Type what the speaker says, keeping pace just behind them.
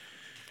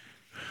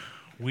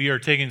We are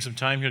taking some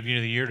time here at the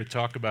beginning of the year to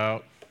talk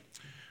about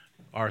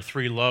our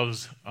three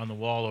loves on the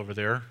wall over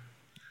there.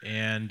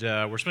 And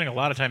we're spending a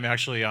lot of time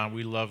actually on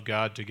we love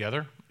God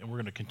together, and we're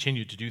going to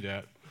continue to do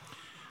that.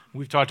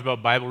 We've talked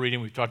about Bible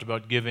reading, we've talked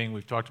about giving,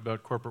 we've talked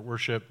about corporate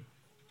worship,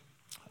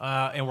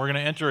 and we're going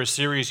to enter a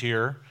series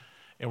here,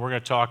 and we're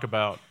going to talk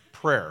about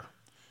prayer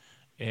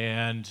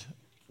and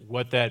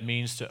what that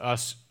means to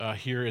us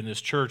here in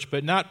this church,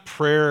 but not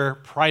prayer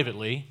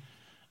privately,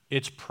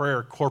 it's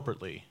prayer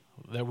corporately.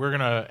 That we're going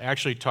to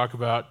actually talk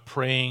about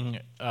praying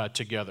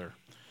together.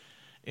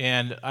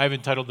 And I've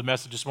entitled the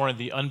message this morning,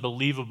 The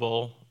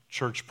Unbelievable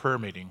Church Prayer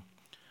Meeting.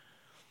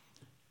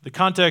 The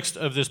context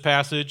of this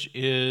passage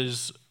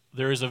is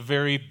there is a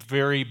very,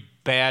 very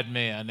bad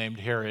man named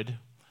Herod,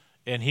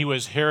 and he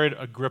was Herod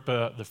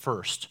Agrippa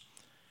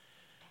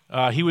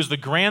I. He was the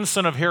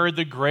grandson of Herod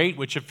the Great,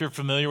 which if you're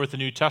familiar with the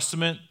New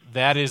Testament,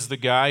 that is the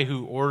guy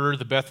who ordered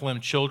the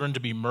Bethlehem children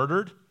to be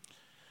murdered.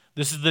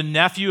 This is the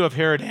nephew of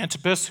Herod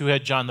Antipas, who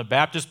had John the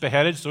Baptist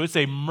beheaded, so it's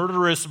a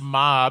murderous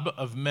mob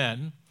of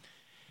men.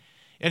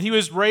 And he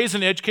was raised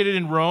and educated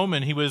in Rome,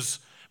 but he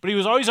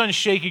was always on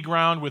shaky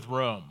ground with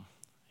Rome.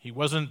 He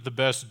wasn't the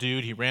best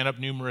dude. He ran up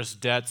numerous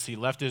debts. He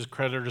left his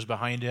creditors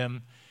behind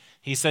him.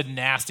 He said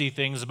nasty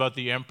things about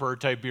the emperor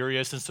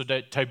Tiberius, and so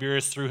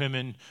Tiberius threw him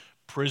in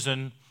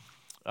prison.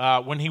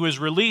 When he was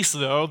released,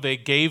 though, they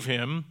gave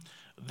him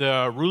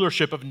the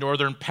rulership of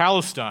northern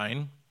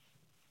Palestine.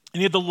 And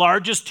he had the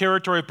largest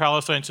territory of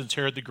Palestine since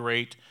Herod the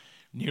Great,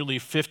 nearly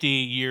 50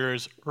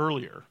 years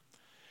earlier.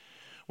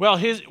 Well,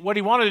 what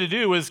he wanted to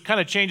do was kind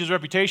of change his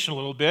reputation a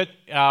little bit,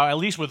 at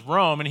least with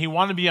Rome, and he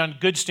wanted to be on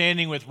good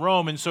standing with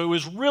Rome. And so it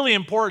was really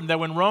important that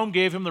when Rome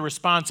gave him the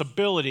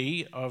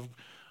responsibility of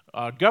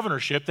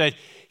governorship, that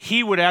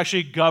he would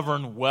actually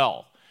govern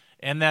well,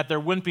 and that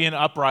there wouldn't be an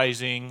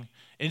uprising.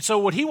 And so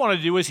what he wanted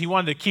to do is he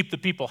wanted to keep the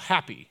people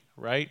happy,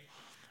 right?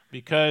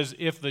 Because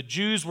if the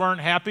Jews weren't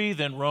happy,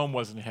 then Rome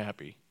wasn't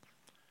happy.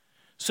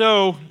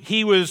 So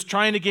he was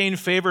trying to gain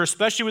favor,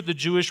 especially with the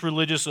Jewish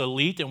religious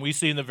elite, and we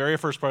see in the very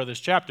first part of this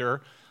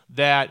chapter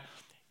that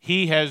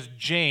he has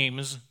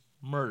James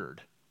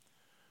murdered.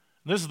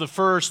 And this is the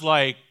first,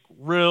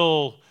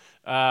 real,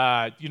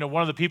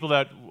 one of the people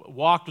that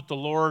walked with the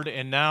Lord,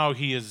 and now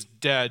he is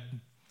dead.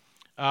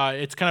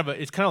 It's kind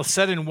of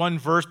said in one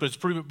verse, but it's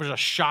pretty much a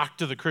shock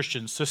to the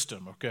Christian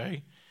system.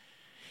 Okay,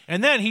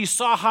 and then he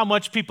saw how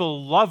much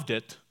people loved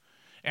it.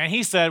 And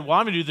he said, well,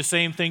 I'm going to do the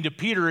same thing to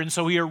Peter. And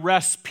so he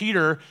arrests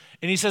Peter.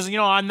 And he says,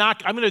 I'm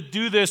going to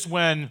do this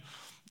when,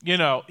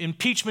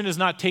 impeachment is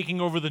not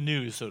taking over the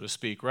news, so to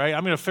speak, right?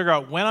 I'm going to figure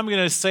out when I'm going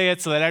to say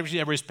it so that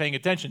actually everybody's paying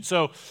attention.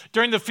 So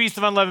during the Feast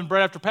of Unleavened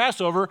Bread after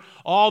Passover,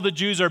 all the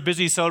Jews are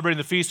busy celebrating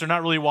the feast. They're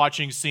not really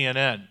watching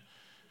CNN.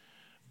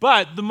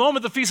 But the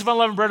moment the Feast of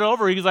Unleavened Bread is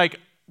over, he's like,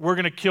 we're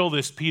going to kill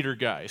this Peter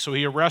guy. So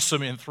he arrests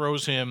him and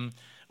throws him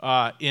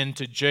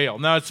into jail.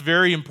 Now, it's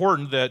very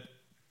important that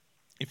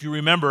if you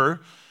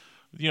remember,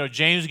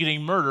 James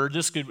getting murdered,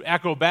 this could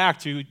echo back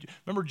to,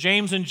 remember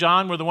James and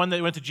John were the one that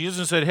went to Jesus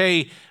and said,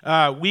 hey,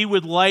 we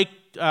would like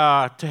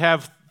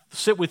to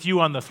sit with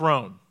you on the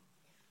throne,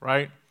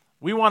 right?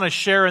 We want to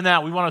share in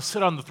that. We want to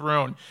sit on the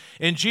throne.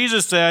 And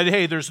Jesus said,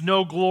 hey, there's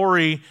no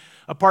glory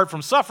apart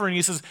from suffering.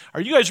 He says,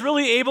 are you guys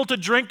really able to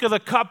drink of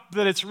the cup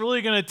that it's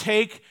really going to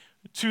take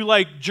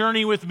to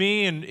journey with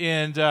me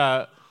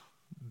and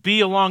be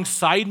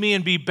alongside me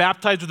and be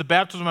baptized with the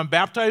baptism I'm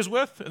baptized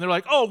with? And they're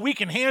like, oh, we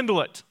can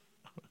handle it.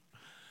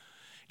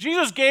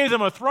 Jesus gave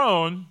them a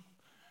throne,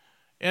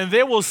 and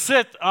they will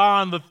sit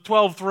on the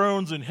 12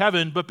 thrones in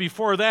heaven, but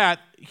before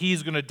that,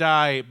 he's going to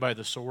die by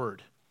the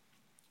sword.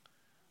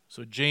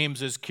 So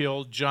James is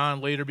killed. John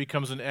later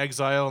becomes an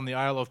exile in the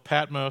Isle of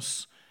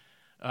Patmos,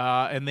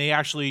 and they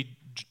actually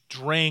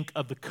drank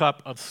of the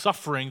cup of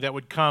suffering that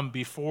would come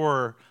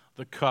before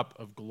the cup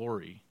of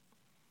glory.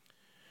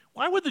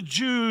 Why would the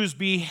Jews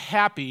be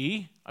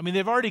happy? I mean,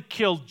 they've already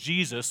killed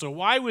Jesus, so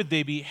why would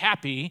they be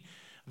happy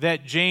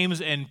that James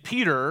and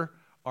Peter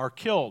are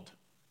killed?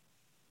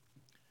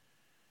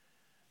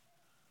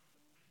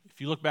 If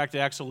you look back to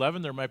Acts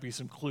 11, there might be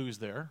some clues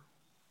there.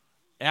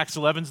 Acts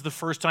 11 is the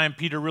first time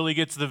Peter really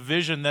gets the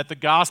vision that the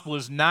gospel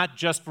is not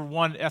just for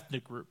one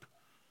ethnic group,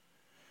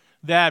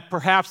 that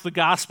perhaps the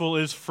gospel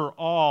is for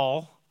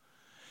all.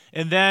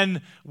 And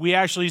then we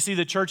actually see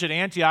the church at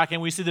Antioch, and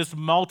we see this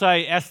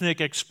multi-ethnic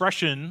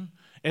expression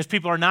as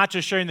people are not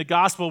just sharing the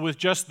gospel with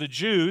just the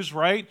Jews,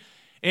 right?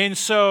 And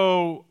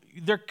so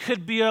there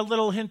could be a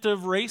little hint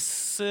of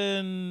race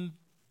and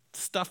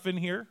stuff in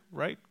here,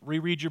 right?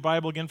 Reread your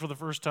Bible again for the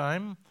first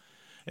time.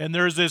 And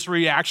there's this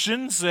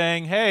reaction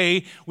saying,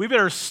 hey, we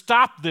better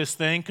stop this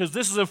thing because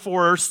this is a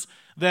force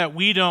that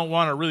we don't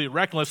want to really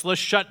reckon with. Let's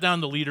shut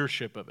down the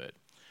leadership of it.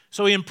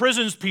 So he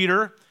imprisons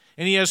Peter,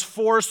 and he has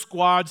 4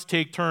 squads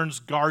take turns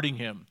guarding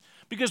him.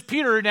 Because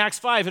Peter in Acts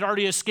 5 had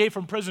already escaped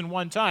from prison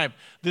one time.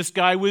 This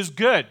guy was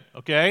good,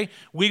 okay?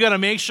 We got to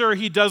make sure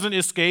he doesn't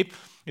escape.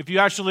 If you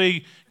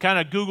actually kind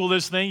of Google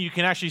this thing, you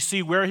can actually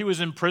see where he was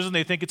in prison.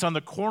 They think it's on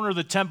the corner of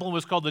the temple. It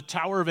was called the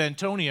Tower of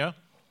Antonia.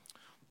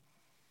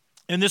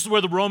 And this is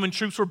where the Roman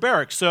troops were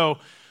barracked. So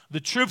The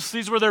troops,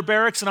 these were their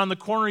barracks, and on the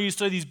corner you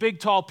see these big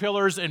tall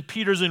pillars, and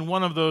Peter's in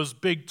one of those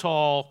big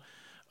tall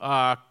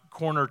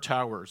corner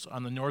towers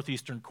on the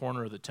northeastern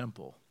corner of the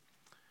temple.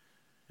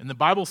 And the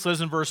Bible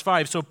says in verse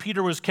 5, so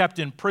Peter was kept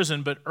in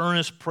prison, but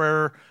earnest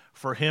prayer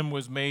for him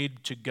was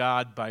made to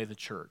God by the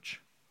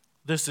church.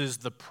 This is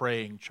the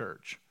praying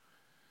church.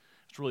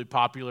 It's really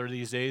popular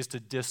these days to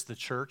diss the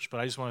church, but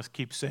I just want to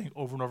keep saying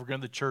over and over again,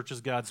 the church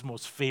is God's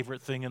most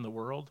favorite thing in the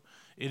world.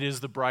 It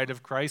is the bride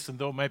of Christ, and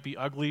though it might be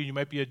ugly, you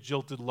might be a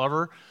jilted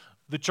lover,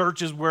 the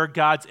church is where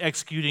God's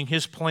executing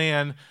his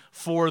plan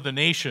for the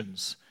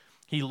nations.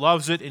 He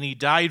loves it, and he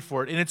died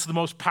for it. And it's the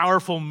most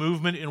powerful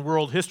movement in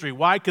world history.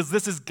 Why? Because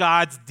this is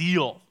God's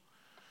deal.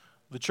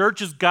 The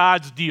church is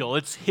God's deal.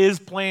 It's his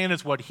plan.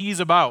 It's what he's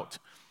about.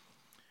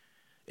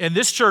 And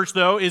this church,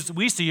 though, is,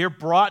 we see here,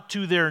 brought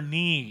to their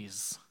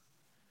knees.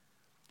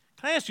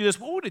 Can I ask you this?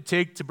 What would it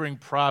take to bring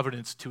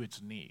Providence to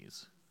its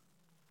knees?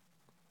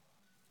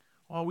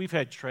 Well, we've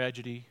had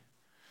tragedy.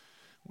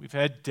 We've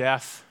had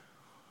death,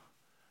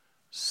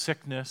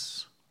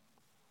 sickness,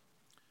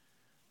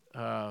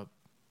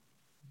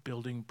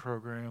 building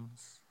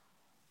programs.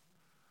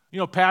 You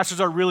know,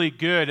 pastors are really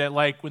good at,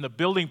 like, when the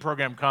building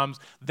program comes,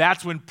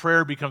 that's when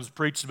prayer becomes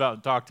preached about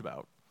and talked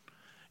about.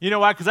 You know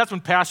why? Because that's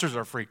when pastors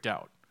are freaked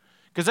out.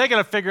 Because they got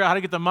to figure out how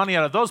to get the money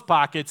out of those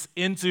pockets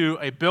into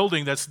a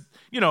building that's,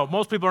 you know,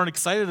 most people aren't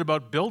excited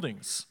about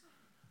buildings.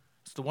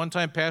 It's the one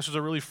time pastors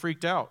are really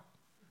freaked out.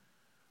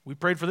 We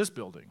prayed for this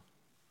building.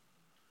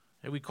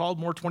 Have we called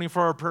more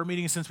 24-hour prayer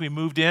meetings since we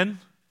moved in?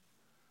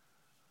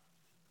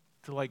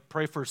 To, like,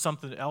 pray for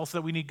something else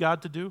that we need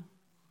God to do?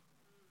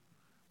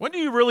 When do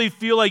you really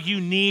feel like you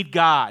need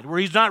God, where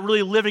he's not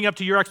really living up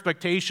to your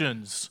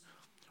expectations?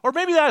 Or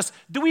maybe that's,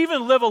 do we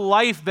even live a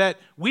life that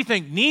we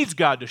think needs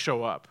God to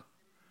show up?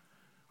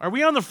 Are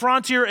we on the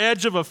frontier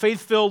edge of a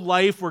faith-filled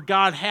life where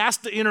God has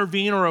to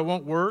intervene or it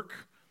won't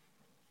work?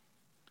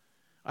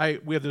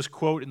 We have this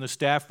quote in the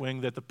staff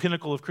wing that the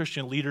pinnacle of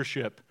Christian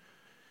leadership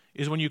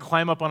is when you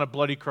climb up on a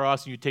bloody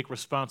cross and you take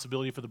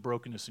responsibility for the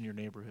brokenness in your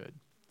neighborhood.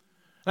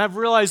 And I've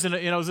realized,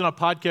 I was in a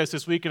podcast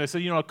this week, and I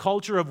said, a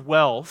culture of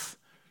wealth,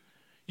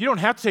 you don't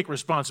have to take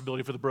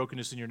responsibility for the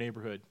brokenness in your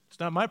neighborhood. It's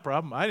not my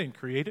problem. I didn't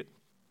create it.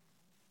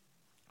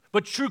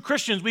 But true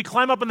Christians, we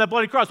climb up on that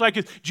bloody cross. Like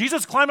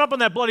Jesus climbed up on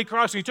that bloody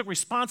cross, and he took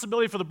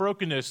responsibility for the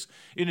brokenness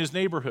in his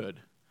neighborhood.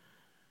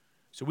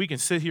 So we can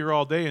sit here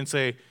all day and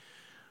say,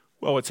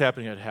 well, what's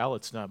happening at hell,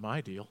 it's not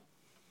my deal.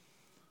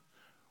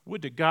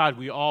 Would to God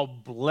we all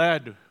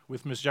bled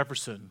with Miss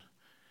Jefferson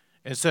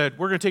and said,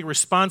 we're going to take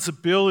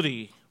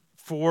responsibility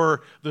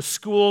for the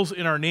schools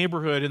in our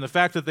neighborhood and the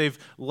fact that they've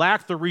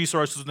lacked the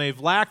resources and they've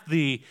lacked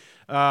the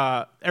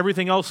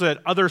everything else that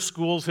other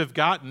schools have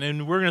gotten.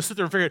 And we're going to sit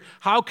there and figure out,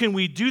 how can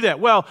we do that?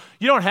 Well,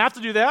 you don't have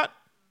to do that.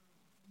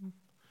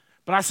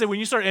 But I say when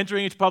you start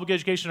entering into public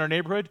education in our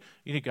neighborhood,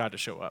 you need God to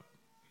show up.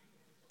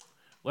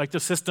 Like the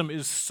system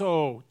is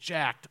so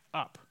jacked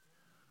up.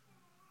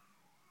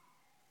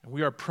 And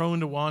we are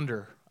prone to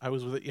wander. I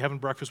was having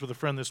breakfast with a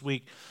friend this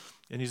week,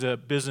 and he's a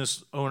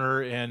business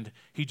owner, and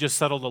he just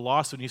settled a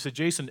lawsuit. And he said,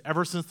 Jason,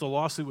 ever since the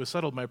lawsuit was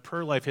settled, my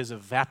prayer life has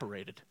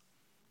evaporated.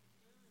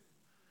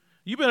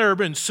 You've ever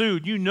been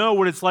sued, you know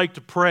what it's like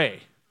to pray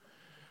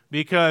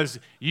because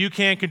you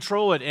can't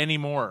control it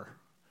anymore.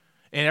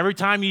 And every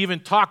time you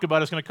even talk about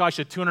it, it's going to cost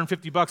you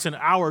 $250 an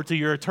hour to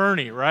your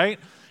attorney, right?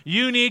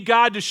 You need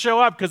God to show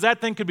up because that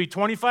thing could be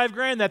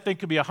 $25,000, that thing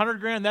could be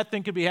 $100,000, that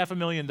thing could be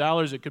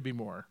 $500,000, it could be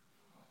more.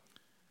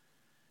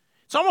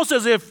 It's almost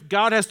as if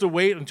God has to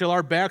wait until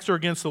our backs are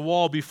against the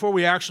wall before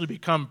we actually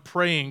become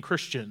praying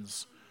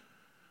Christians.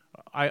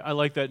 I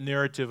like that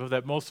narrative of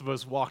that most of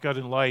us walk out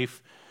in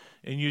life,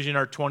 and usually in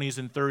our 20s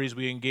and 30s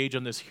we engage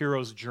on this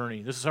hero's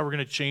journey. This is how we're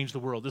going to change the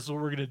world. This is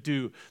what we're going to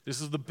do.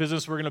 This is the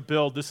business we're going to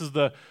build. This is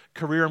the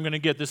career I'm going to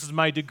get. This is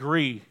my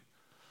degree.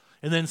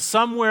 And then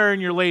somewhere in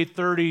your late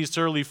 30s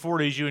to early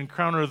 40s, you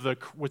encounter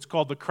what's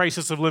called the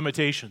crisis of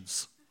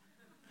limitations.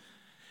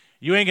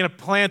 You ain't going to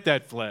plant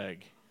that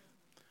flag.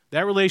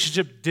 That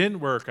relationship didn't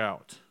work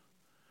out.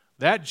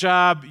 That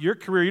job, your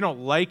career, you don't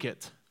like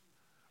it,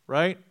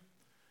 right?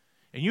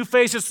 And you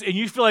face this, and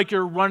you feel like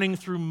you're running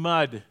through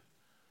mud.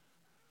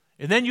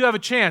 And then you have a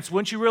chance.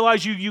 Once you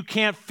realize you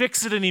can't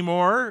fix it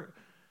anymore,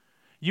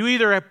 you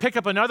either pick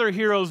up another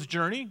hero's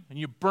journey, and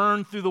you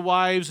burn through the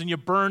wives, and you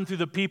burn through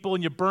the people,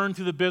 and you burn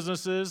through the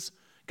businesses,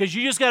 because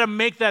you just got to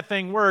make that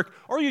thing work,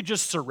 or you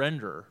just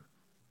surrender.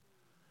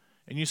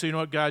 And you say, you know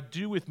what, God,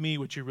 do with me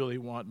what you really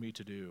want me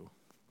to do.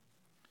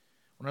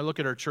 When I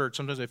look at our church,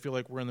 sometimes I feel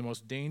like we're in the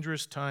most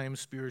dangerous time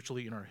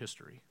spiritually in our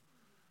history.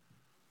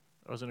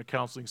 I was in a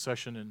counseling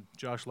session, and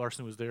Josh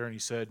Larson was there, and he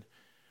said,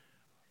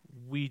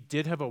 we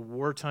did have a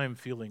wartime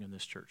feeling in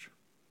this church.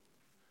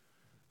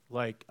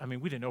 We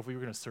didn't know if we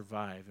were going to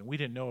survive, and we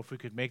didn't know if we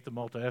could make the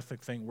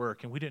multi-ethnic thing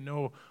work, and we didn't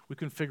know we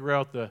couldn't figure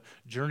out the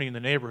journey in the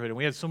neighborhood, and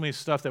we had so many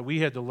stuff that we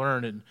had to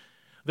learn, and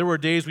there were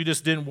days we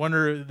just didn't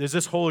wonder, has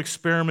this whole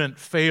experiment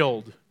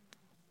failed?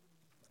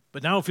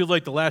 But now it feels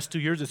like the last 2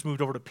 years it's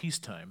moved over to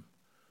peacetime.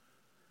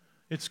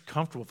 It's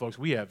comfortable, folks.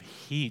 We have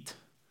heat,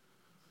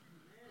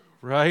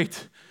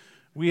 right?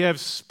 We have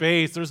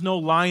space. There's no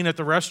line at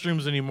the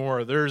restrooms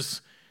anymore.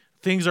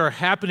 Things are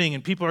happening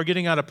and people are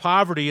getting out of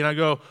poverty. And I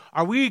go,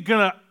 are we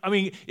going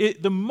to,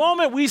 the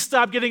moment we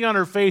stop getting on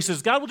our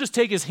faces, God will just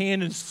take his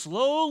hand and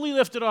slowly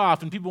lift it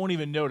off and people won't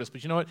even notice.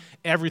 But you know what?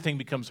 Everything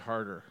becomes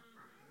harder.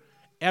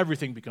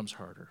 Everything becomes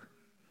harder.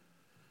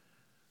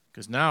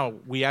 Because now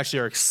we actually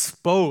are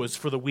exposed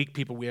for the weak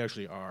people we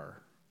actually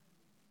are.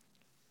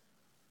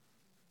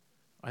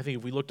 I think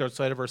if we looked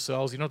outside of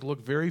ourselves, you don't have to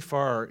look very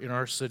far in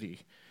our city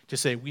to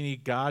say we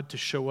need God to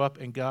show up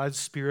and God's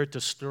Spirit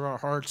to stir our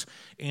hearts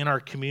and our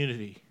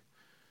community.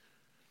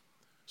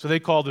 So they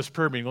call this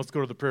prayer meeting. Let's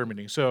go to the prayer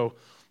meeting. So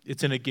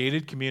it's in a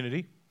gated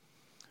community.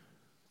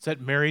 It's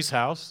at Mary's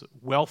house,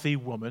 wealthy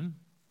woman.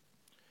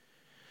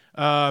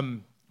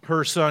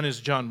 Her son is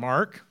John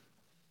Mark.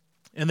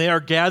 And they are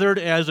gathered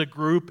as a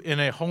group in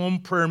a home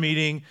prayer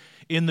meeting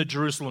in the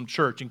Jerusalem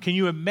church. And can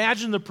you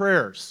imagine the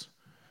prayers?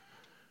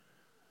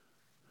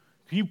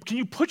 Can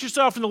you put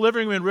yourself in the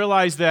living room and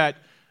realize that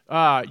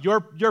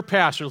your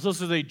pastor, let's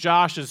say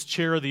Josh is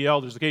chair of the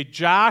elders, okay?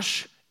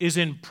 Josh is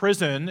in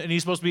prison and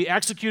he's supposed to be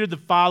executed the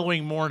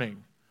following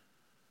morning.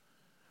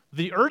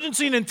 The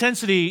urgency and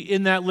intensity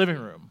in that living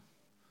room.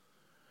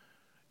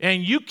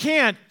 And you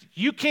can't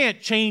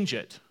change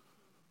it.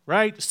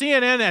 Right?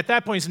 CNN at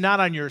that point is not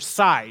on your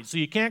side. So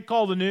you can't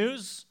call the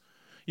news.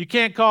 You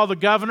can't call the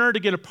governor to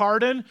get a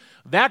pardon.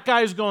 That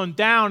guy's going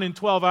down in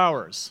 12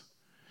 hours.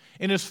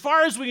 And as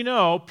far as we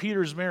know,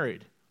 Peter's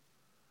married.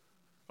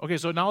 Okay,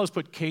 so now let's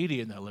put Katie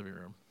in that living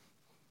room.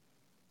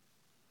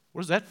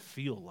 What does that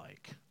feel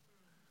like?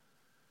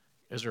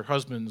 As her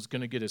husband's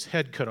going to get his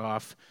head cut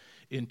off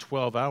in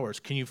 12 hours.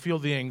 Can you feel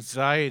the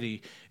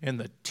anxiety and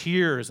the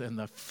tears and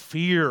the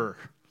fear?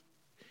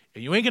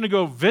 And you ain't going to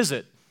go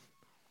visit.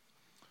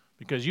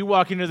 Because you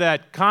walk into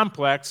that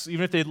complex,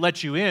 even if they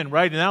let you in,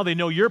 right? And now they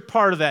know you're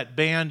part of that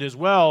band as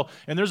well,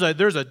 and there's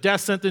a death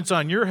sentence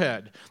on your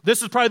head.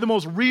 This is probably the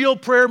most real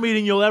prayer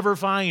meeting you'll ever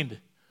find.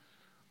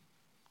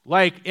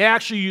 Like,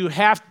 actually,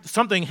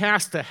 something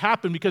has to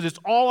happen because it's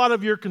all out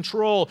of your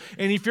control.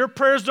 And if your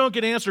prayers don't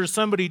get answered,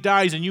 somebody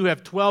dies and you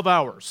have 12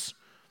 hours.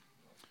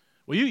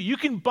 Well, you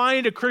can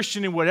bind a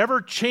Christian in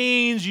whatever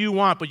chains you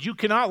want, but you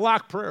cannot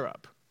lock prayer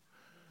up.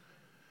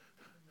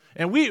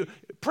 And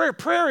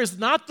prayer is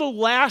not the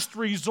last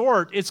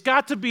resort. It's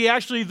got to be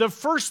actually the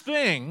first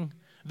thing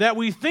that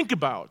we think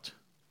about.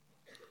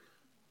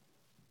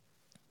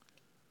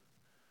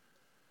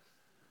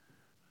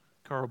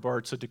 Karl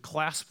Barth said, to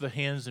clasp the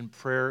hands in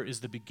prayer is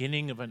the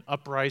beginning of an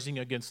uprising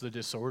against the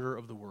disorder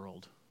of the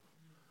world.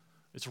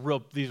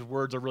 These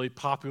words are really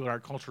popular in our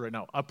culture right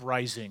now.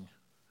 Uprising,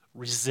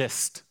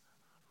 resist,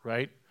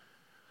 right?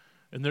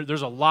 And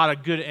there's a lot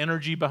of good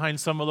energy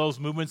behind some of those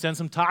movements and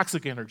some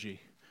toxic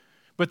energy.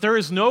 But there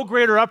is no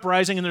greater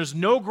uprising and there's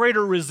no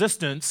greater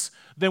resistance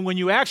than when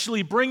you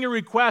actually bring your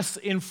requests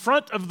in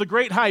front of the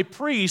great high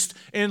priest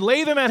and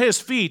lay them at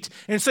his feet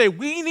and say,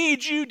 we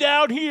need you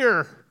down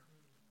here.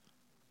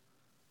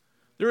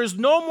 There is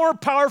no more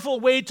powerful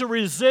way to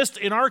resist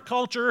in our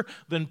culture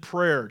than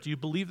prayer. Do you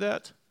believe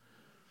that?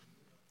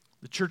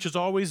 The church has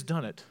always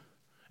done it.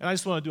 And I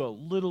just want to do a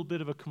little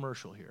bit of a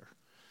commercial here.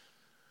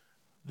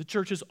 The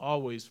church has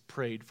always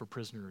prayed for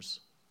prisoners.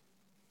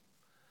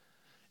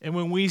 And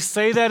when we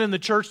say that in the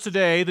church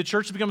today, the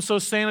church has become so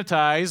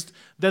sanitized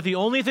that the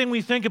only thing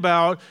we think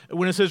about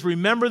when it says,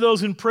 remember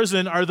those in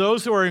prison, are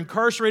those who are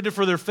incarcerated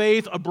for their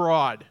faith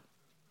abroad.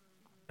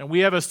 And we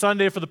have a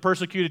Sunday for the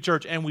persecuted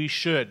church, and we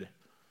should.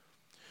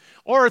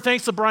 Or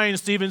thanks to Brian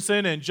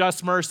Stevenson and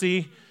Just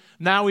Mercy,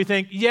 now we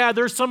think, yeah,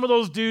 there's some of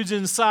those dudes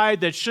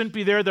inside that shouldn't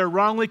be there. They're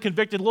wrongly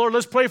convicted. Lord,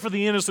 let's pray for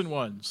the innocent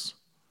ones.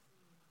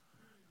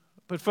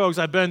 But folks,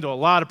 I've been to a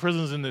lot of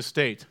prisons in this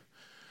state.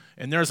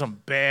 And there's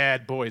some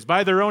bad boys,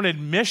 by their own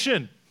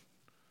admission.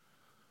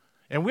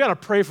 And we got to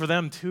pray for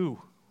them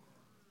too.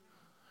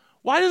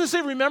 Why does it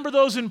say remember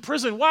those in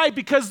prison? Why?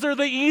 Because they're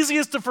the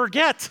easiest to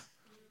forget.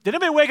 Did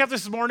anybody wake up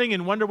this morning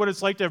and wonder what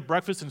it's like to have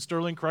breakfast in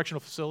Sterling Correctional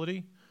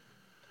Facility?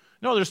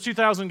 No, there's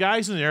 2,000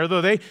 guys in there,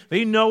 though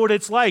they know what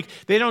it's like.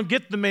 They don't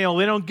get the mail.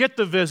 They don't get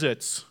the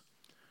visits.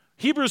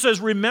 Hebrews says,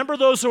 remember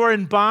those who are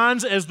in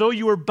bonds as though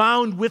you were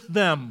bound with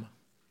them.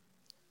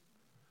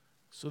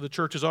 So the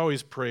church has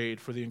always prayed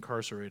for the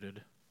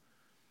incarcerated.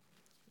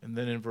 And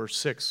then in verse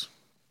 6,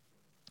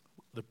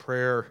 the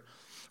prayer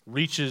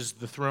reaches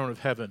the throne of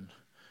heaven.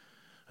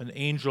 An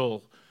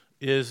angel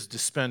is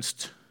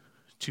dispensed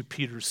to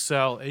Peter's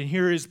cell. And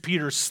here is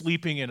Peter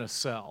sleeping in a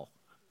cell.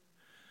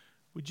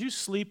 Would you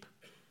sleep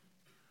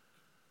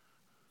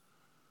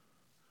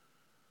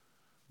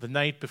the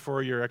night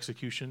before your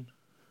execution?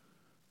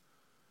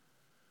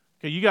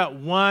 Okay, you got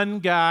one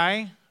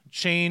guy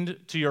chained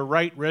to your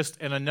right wrist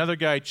and another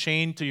guy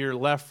chained to your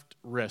left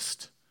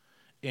wrist.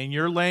 And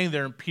you're laying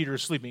there and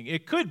Peter's sleeping.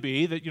 It could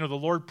be that, the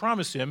Lord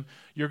promised him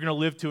you're going to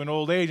live to an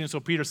old age. And so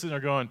Peter's sitting there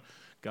going,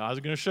 God's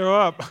going to show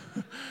up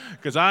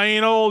because I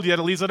ain't old yet.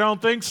 At least I don't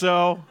think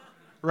so,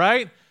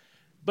 right?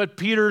 But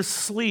Peter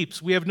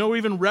sleeps. We have no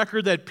even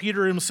record that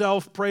Peter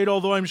himself prayed,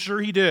 although I'm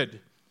sure he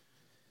did.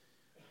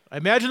 I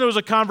imagine there was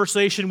a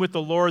conversation with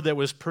the Lord that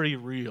was pretty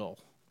real.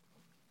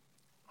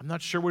 I'm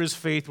not sure what his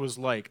faith was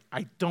like.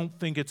 I don't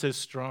think it's as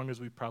strong as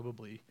we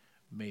probably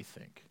may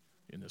think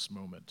in this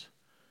moment.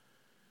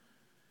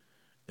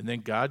 And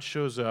then God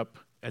shows up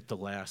at the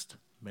last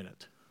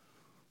minute.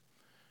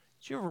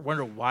 Do you ever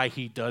wonder why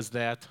he does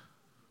that?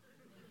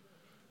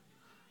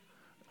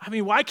 I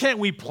mean, why can't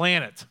we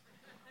plan it?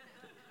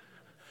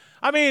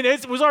 I mean,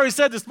 it was already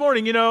said this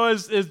morning,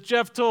 as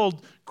Jeff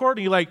told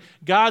Courtney, like,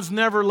 God's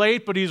never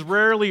late, but he's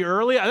rarely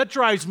early. That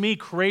drives me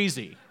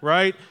crazy,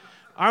 right?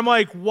 I'm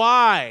like,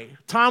 why?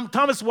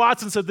 Thomas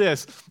Watson said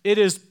this, it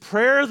is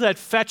prayer that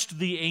fetched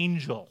the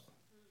angel.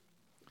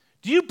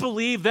 Do you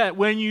believe that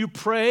when you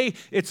pray,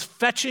 it's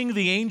fetching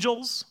the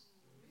angels?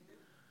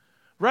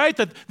 Right?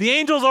 That the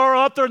angels are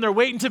up there and they're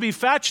waiting to be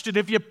fetched, and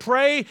if you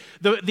pray,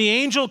 the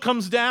angel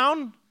comes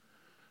down.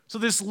 So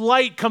this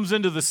light comes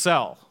into the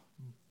cell.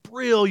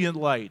 Brilliant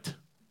light.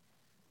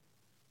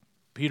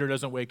 Peter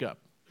doesn't wake up.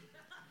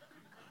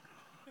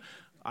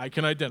 I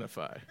can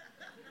identify.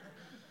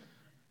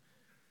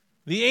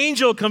 The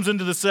angel comes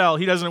into the cell.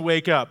 He doesn't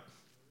wake up.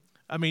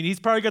 I mean, he's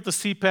probably got the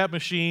CPAP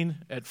machine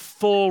at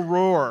full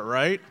roar,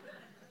 right?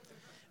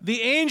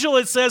 The angel,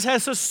 it says,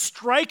 has to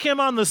strike him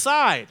on the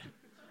side,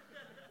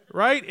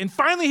 right? And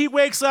finally he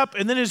wakes up,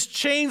 and then his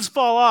chains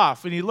fall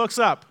off, and he looks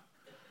up,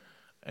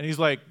 and he's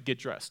like, get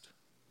dressed.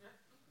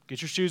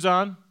 Get your shoes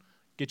on.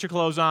 Get your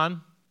clothes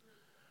on.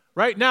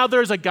 Right now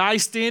there's a guy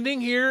standing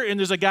here, and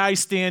there's a guy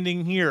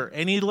standing here.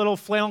 Any little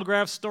flannel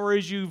graph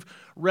stories you've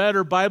read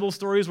or Bible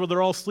stories where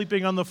they're all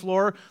sleeping on the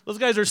floor? Those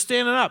guys are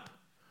standing up.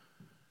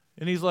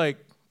 And he's like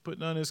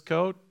putting on his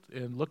coat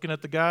and looking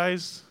at the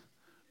guys,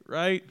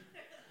 right?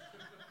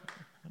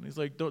 And he's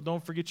like,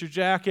 don't forget your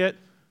jacket.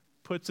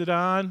 Puts it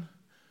on.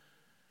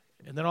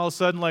 And then all of a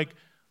sudden, like,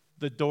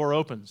 the door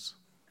opens.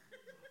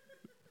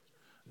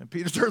 And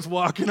Peter starts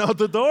walking out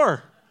the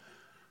door.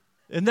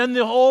 And then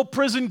the whole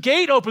prison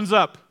gate opens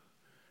up.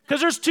 Because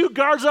there's two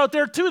guards out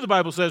there too, the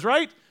Bible says,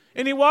 right?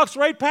 And he walks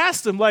right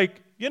past them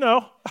like,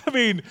 I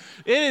mean,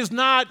 it is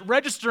not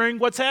registering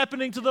what's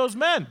happening to those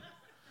men.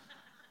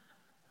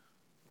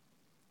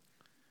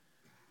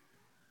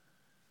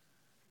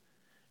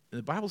 And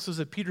the Bible says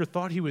that Peter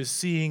thought he was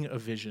seeing a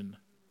vision.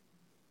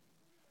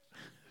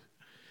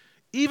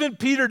 Even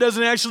Peter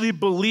doesn't actually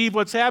believe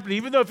what's happening.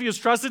 Even though if he was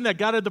trusting that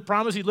God had the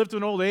promise he'd live to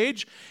an old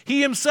age,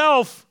 he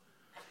himself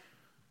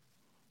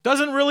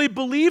doesn't really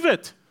believe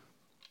it.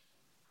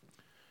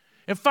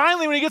 And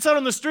finally, when he gets out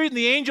on the street and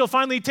the angel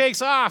finally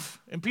takes off,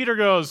 and Peter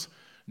goes,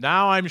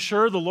 now I'm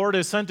sure the Lord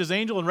has sent his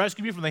angel and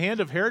rescued me from the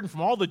hand of Herod and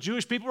from all the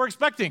Jewish people were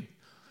expecting.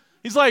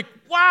 He's like,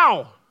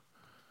 wow,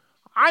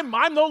 I'm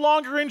no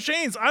longer in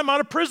chains. I'm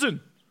out of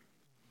prison.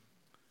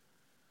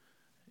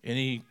 And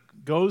he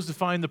goes to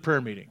find the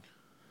prayer meeting.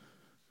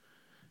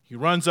 He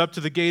runs up to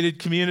the gated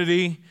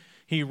community.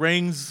 He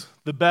rings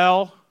the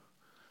bell.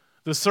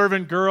 The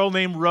servant girl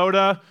named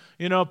Rhoda,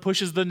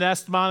 pushes the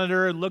Nest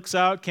monitor and looks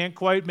out, can't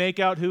quite make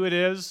out who it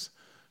is.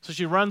 So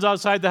she runs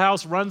outside the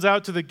house, runs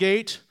out to the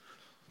gate,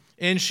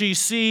 and she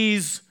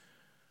sees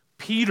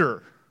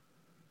Peter.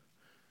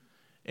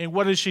 And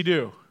what does she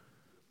do?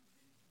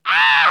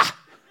 Ah!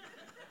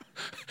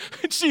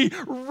 And she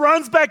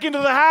runs back into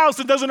the house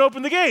and doesn't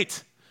open the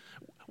gate.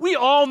 We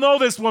all know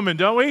this woman,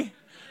 don't we?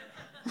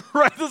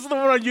 Right? This is the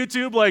one on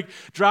YouTube, like,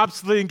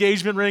 drops the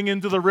engagement ring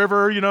into the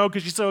river,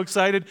 because she's so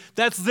excited.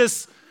 That's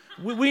this.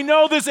 We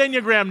know this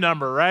Enneagram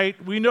number,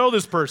 right? We know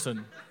this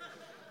person.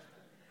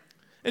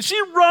 And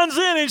she runs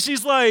in and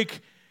she's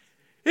like,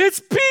 it's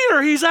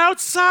Peter, he's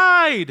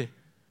outside.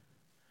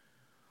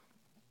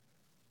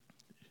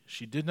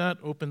 She did not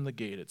open the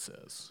gate, it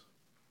says.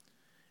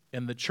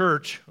 And the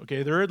church,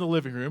 they're in the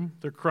living room.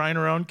 They're crying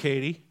around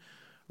Katie,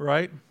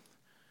 right?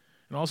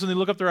 And all of a sudden they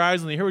look up their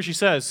eyes and they hear what she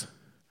says.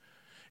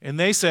 And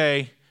they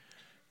say,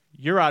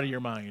 you're out of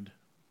your mind.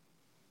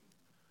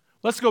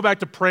 Let's go back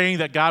to praying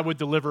that God would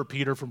deliver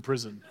Peter from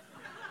prison.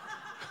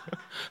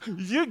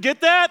 You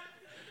get that?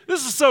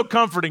 This is so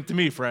comforting to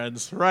me,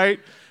 friends, right?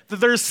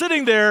 That they're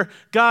sitting there,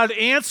 God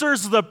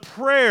answers the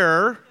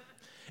prayer,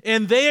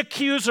 and they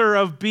accuse her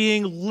of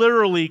being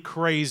literally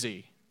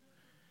crazy.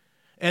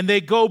 And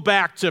they go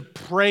back to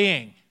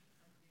praying.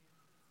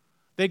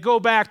 They go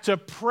back to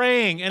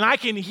praying, and I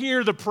can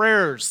hear the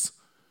prayers.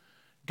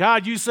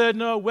 God, you said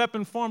no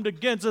weapon formed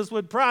against us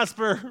would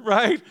prosper,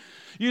 right?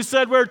 You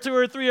said where 2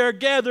 or 3 are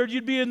gathered,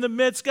 you'd be in the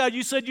midst. God,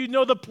 you said you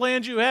know the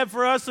plans you have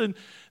for us and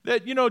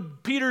that,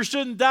 Peter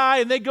shouldn't die,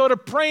 and they go to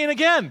praying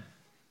again.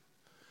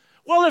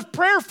 Well, if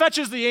prayer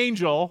fetches the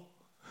angel,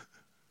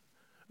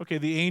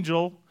 the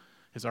angel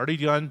has already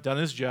done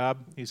his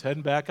job. He's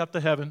heading back up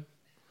to heaven.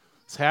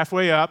 It's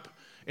halfway up,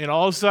 and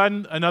all of a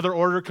sudden, another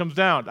order comes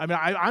down. I mean,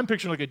 I'm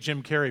picturing like a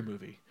Jim Carrey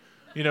movie.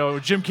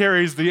 Jim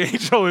Carrey's the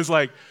angel is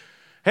like,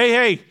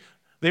 hey,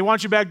 they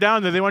want you back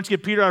down there. They want you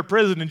to get Peter out of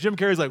prison. And Jim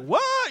Carrey's like,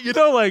 what?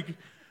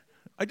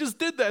 I just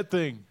did that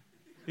thing.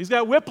 He's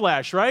got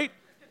whiplash, right?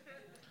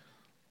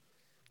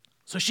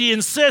 So she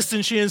insists,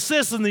 and she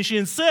insists, and then she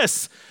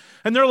insists.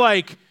 And they're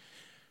like,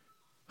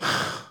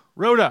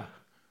 Rhoda,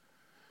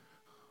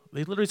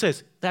 They literally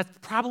says, that's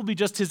probably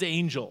just his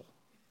angel.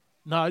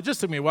 Now, it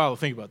just took me a while to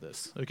think about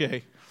this,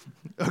 okay?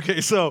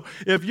 Okay, so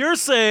if you're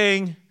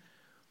saying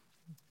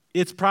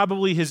it's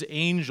probably his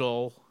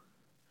angel,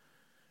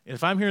 and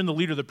if I'm hearing the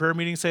leader of the prayer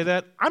meeting say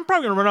that, I'm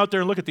probably going to run out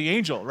there and look at the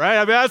angel, right? I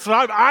mean, that's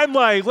what I'm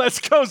like, let's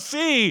go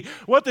see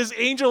what this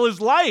angel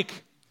is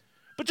like.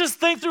 But just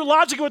think through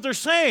logic of what they're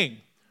saying.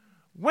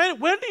 When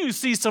do you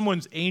see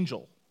someone's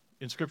angel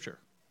in Scripture?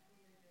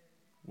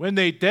 When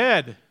they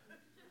dead,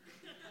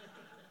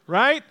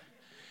 right?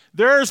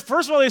 First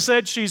of all, they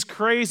said she's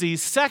crazy.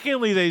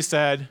 Secondly, they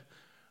said,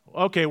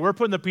 okay, we're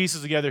putting the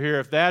pieces together here.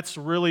 If that's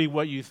really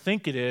what you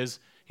think it is,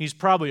 he's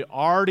probably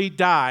already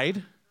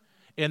died,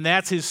 and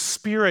that's his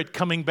spirit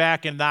coming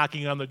back and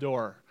knocking on the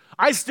door.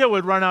 I still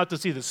would run out to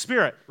see the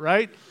spirit,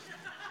 right?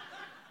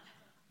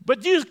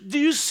 But do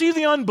you see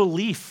the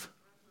unbelief?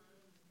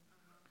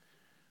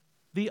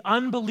 The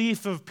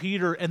unbelief of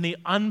Peter and the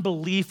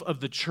unbelief of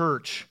the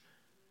church.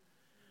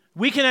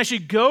 We can actually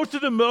go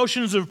through the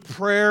motions of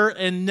prayer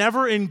and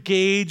never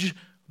engage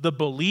the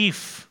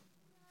belief.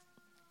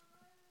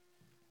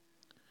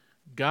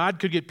 God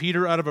could get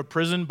Peter out of a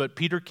prison, but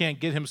Peter can't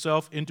get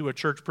himself into a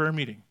church prayer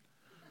meeting.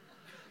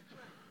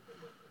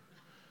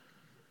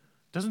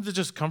 Doesn't it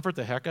just comfort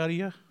the heck out of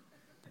you?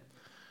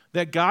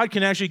 That God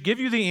can actually give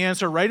you the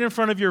answer right in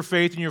front of your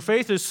faith, and your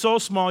faith is so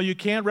small you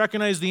can't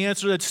recognize the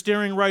answer that's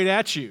staring right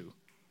at you.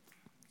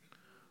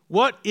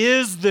 What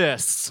is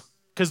this?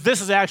 Because this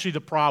is actually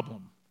the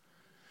problem.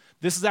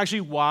 This is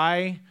actually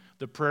why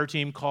the prayer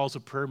team calls a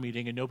prayer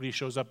meeting and nobody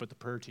shows up at the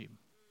prayer team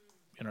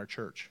in our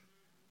church.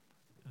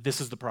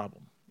 This is the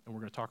problem, and we're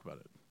going to talk about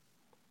it.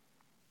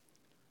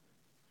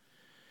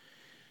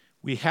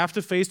 We have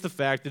to face the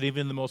fact that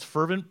even in the most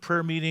fervent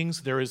prayer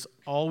meetings, there is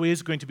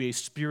always going to be a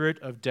spirit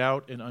of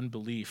doubt and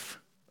unbelief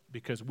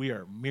because we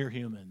are mere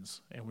humans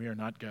and we are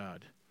not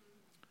God.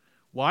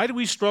 Why do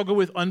we struggle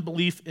with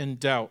unbelief and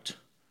doubt?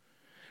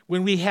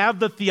 When we have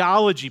the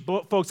theology,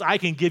 folks, I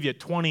can give you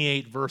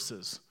 28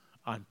 verses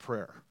on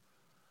prayer.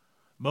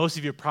 Most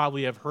of you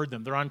probably have heard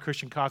them. They're on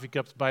Christian coffee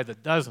cups by the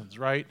dozens,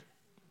 right?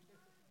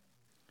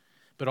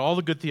 But all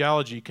the good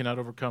theology cannot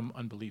overcome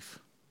unbelief.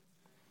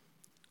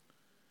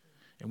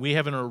 And we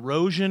have an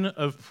erosion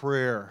of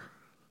prayer.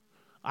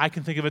 I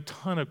can think of a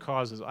ton of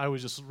causes. I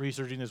was just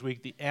researching this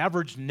week. The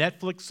average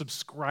Netflix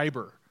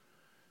subscriber,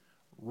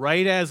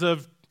 right as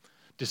of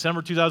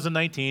December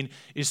 2019,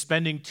 is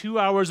spending 2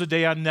 hours a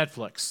day on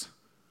Netflix.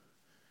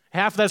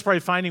 Half of that's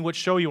probably finding what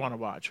show you want to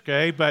watch,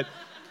 okay? But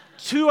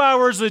 2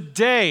 hours a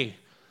day.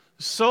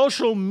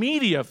 Social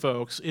media,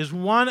 folks, is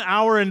 1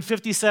 hour and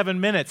 57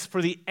 minutes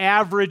for the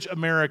average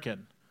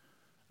American,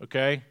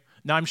 okay?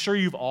 Now, I'm sure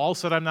you've all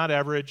said I'm not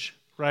average,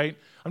 right?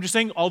 I'm just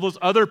saying all those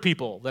other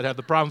people that have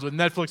the problems with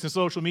Netflix and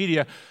social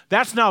media,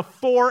 that's now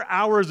 4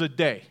 hours a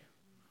day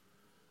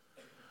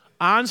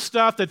on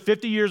stuff that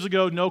 50 years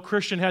ago no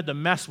Christian had to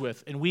mess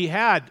with, and we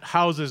had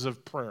houses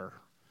of prayer,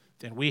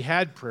 and we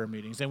had prayer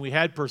meetings, and we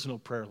had personal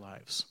prayer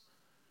lives.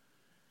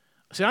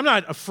 See, I'm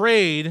not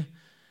afraid.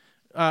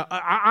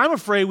 I'm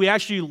afraid we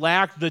actually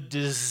lack the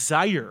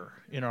desire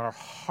in our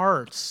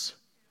hearts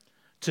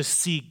to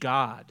see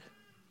God.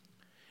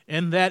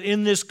 And that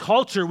in this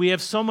culture, we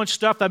have so much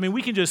stuff. I mean,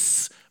 we can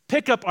just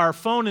pick up our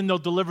phone and they'll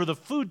deliver the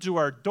food to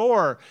our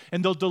door,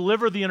 and they'll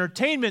deliver the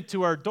entertainment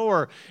to our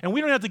door. And we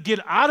don't have to get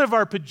out of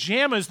our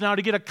pajamas now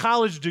to get a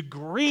college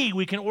degree.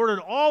 We can order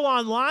it all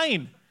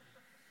online.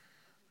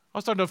 I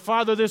was talking to a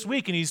father this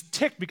week, and he's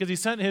ticked because he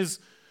sent his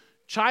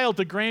child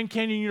to Grand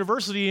Canyon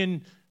University,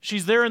 and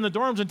she's there in the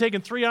dorms and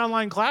taking 3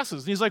 online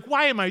classes. And he's like,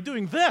 why am I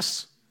doing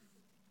this?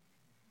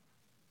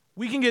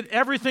 We can get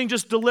everything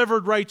just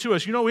delivered right to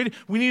us. You know, we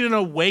need an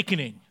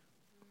awakening.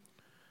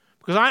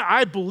 Because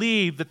I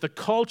believe that the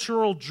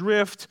cultural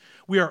drift,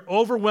 we are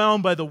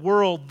overwhelmed by the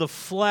world, the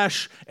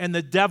flesh, and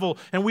the devil,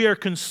 and we are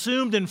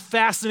consumed and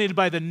fascinated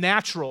by the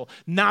natural,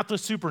 not the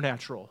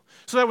supernatural.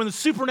 So that when the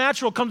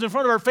supernatural comes in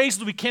front of our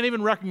faces, we can't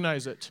even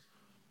recognize it.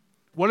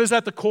 What is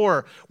at the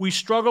core? We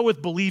struggle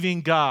with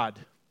believing God.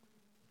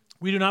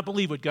 We do not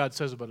believe what God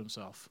says about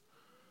himself.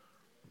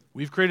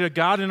 We've created a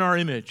God in our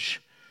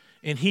image,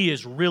 and he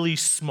is really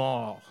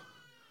small.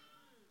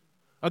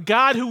 A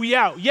God who,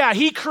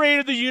 he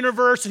created the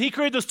universe and he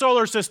created the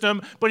solar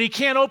system, but he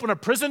can't open a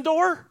prison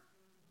door?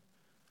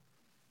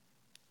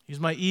 He's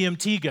my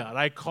EMT God.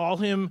 I call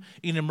him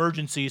in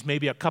emergencies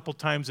maybe a couple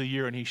times a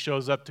year, and he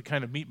shows up to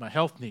kind of meet my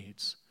health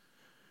needs.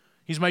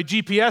 He's my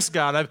GPS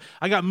God.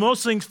 I got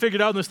most things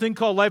figured out in this thing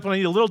called life. When I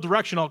need a little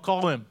direction, I'll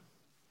call him.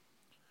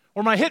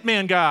 Or my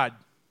hitman God.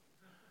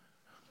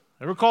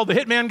 Ever called the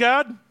hitman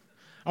God?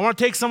 I want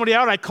to take somebody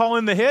out, I call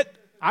in the hit.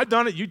 I've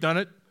done it, you've done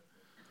it.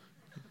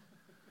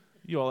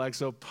 You all act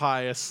so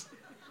pious.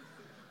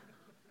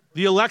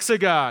 The Alexa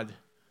God.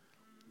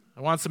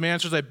 I want some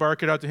answers, I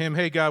bark it out to him.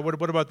 Hey God,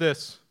 what about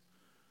this?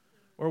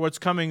 Or what's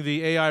coming,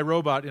 the AI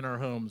robot in our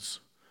homes.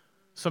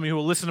 Somebody who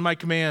will listen to my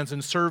commands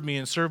and serve me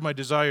and serve my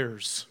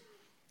desires.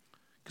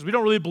 Because we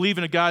don't really believe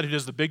in a God who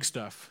does the big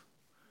stuff,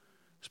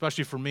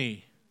 especially for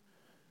me.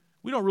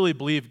 We don't really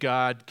believe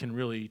God can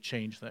really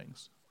change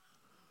things.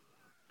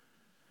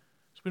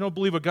 So we don't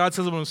believe what God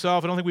says about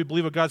himself. I don't think we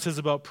believe what God says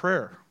about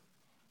prayer.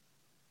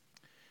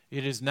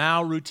 It is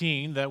now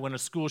routine that when a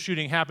school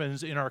shooting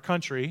happens in our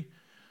country,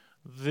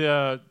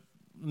 the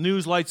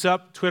news lights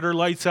up, Twitter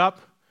lights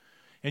up,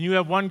 and you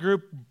have one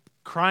group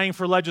crying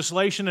for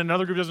legislation and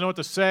another group doesn't know what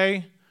to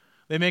say.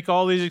 They make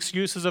all these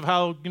excuses of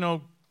how,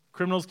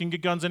 criminals can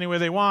get guns any way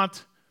they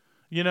want,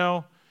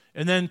 and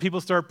then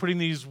people start putting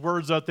these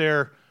words out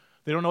there.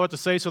 They don't know what to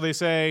say, so they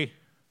say,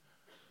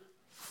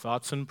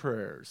 thoughts and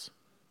prayers.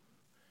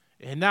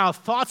 And now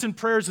thoughts and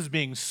prayers is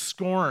being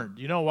scorned.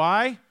 You know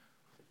why?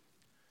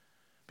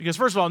 Because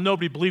first of all,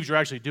 nobody believes you're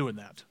actually doing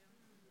that.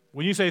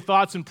 When you say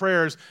thoughts and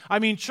prayers,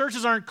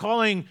 churches aren't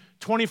calling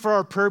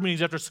 24-hour prayer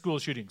meetings after school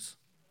shootings.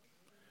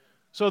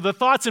 So the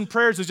thoughts and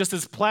prayers is just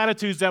this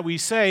platitudes that we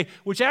say,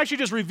 which actually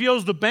just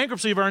reveals the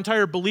bankruptcy of our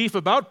entire belief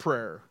about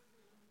prayer.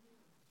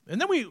 And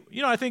then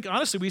I think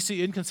honestly we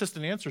see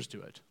inconsistent answers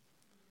to it.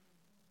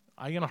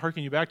 I'm going to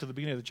hearken you back to the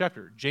beginning of the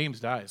chapter. James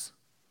dies.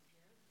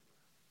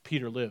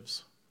 Peter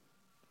lives.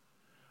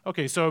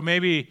 Okay, so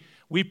maybe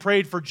we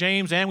prayed for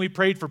James and we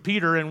prayed for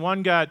Peter, and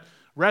one got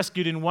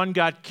rescued and one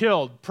got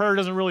killed. Prayer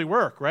doesn't really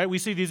work, right? We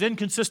see these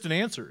inconsistent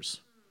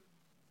answers.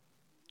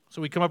 So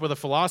we come up with a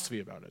philosophy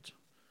about it.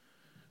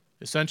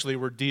 Essentially,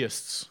 we're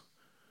deists.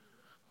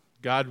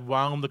 God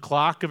wound the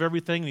clock of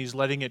everything, and he's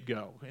letting it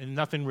go, and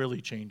nothing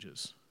really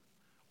changes.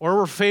 Or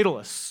we're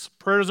fatalists.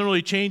 Prayer doesn't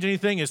really change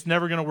anything. It's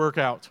never going to work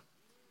out.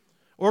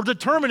 Or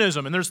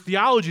determinism, and there's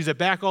theologies that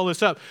back all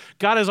this up.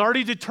 God has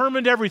already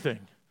determined everything.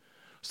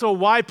 So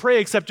why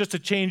pray except just to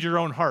change your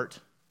own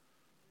heart?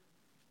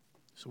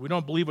 So we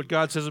don't believe what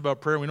God says about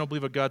prayer. We don't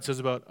believe what God says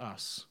about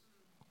us.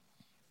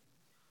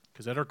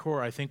 Because at our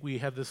core, I think we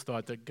have this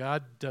thought that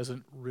God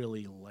doesn't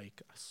really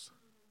like us.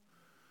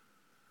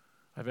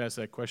 I've asked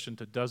that question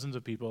to dozens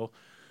of people.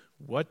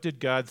 What did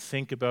God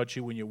think about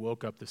you when you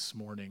woke up this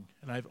morning?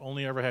 And I've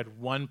only ever had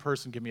one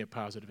person give me a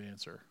positive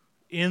answer.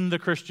 In the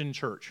Christian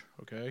church,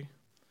 okay?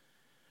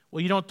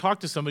 Well, you don't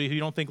talk to somebody who you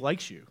don't think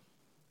likes you.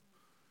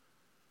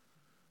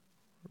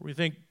 We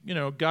think,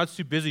 God's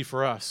too busy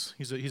for us.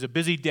 He's a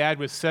busy dad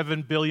with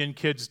 7 billion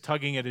kids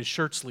tugging at his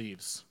shirt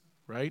sleeves,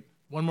 right?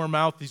 One more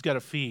mouth he's got to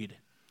feed.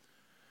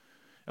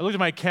 I looked at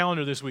my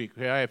calendar this week.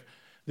 Okay,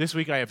 this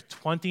week I have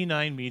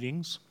 29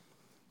 meetings.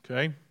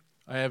 Okay,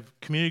 I have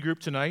community group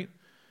tonight.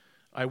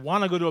 I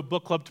want to go to a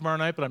book club tomorrow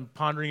night, but I'm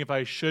pondering if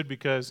I should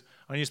because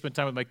I need to spend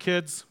time with my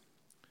kids.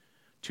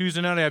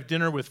 Tuesday night I have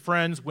dinner with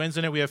friends.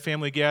 Wednesday night we have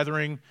family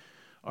gathering.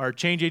 Our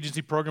change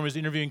agency program is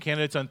interviewing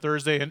candidates on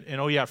Thursday, and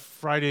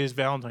Friday is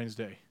Valentine's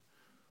Day.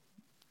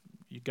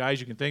 You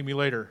guys, you can thank me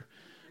later.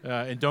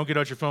 And don't get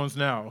out your phones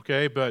now,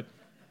 okay?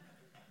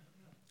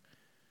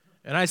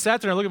 And I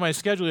sat there and looked at my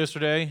schedule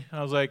yesterday, and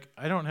I was like,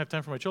 I don't have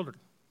time for my children,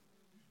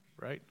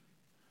 right?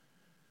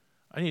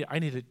 I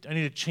need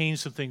to change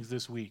some things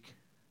this week.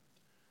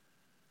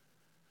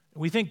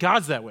 We think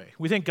God's that way.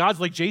 We think God's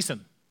like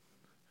Jason.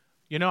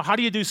 How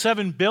do you do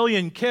 7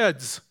 billion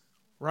kids,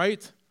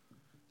 right?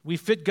 We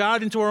fit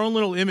God into our own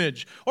little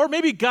image. Or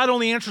maybe God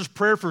only answers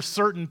prayer for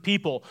certain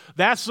people.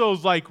 That's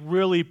those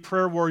really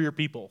prayer warrior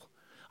people.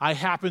 I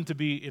happen to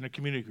be in a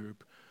community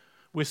group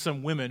with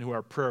some women who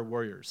are prayer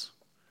warriors.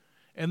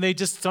 And they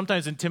just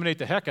sometimes intimidate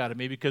the heck out of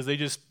me because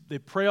they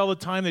pray all the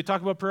time. They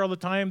talk about prayer all the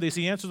time. They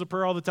see answers to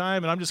prayer all the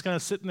time. And I'm just kind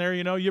of sitting there,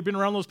 you've been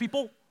around those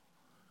people?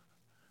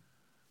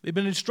 They've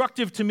been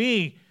instructive to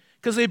me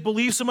because they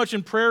believe so much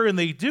in prayer and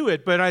they do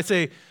it. But I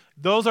say,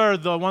 those are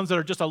the ones that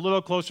are just a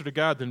little closer to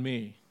God than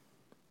me.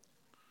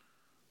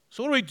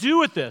 So what do we do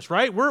with this,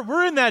 right?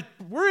 We're in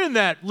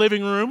that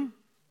living room,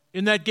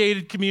 in that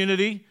gated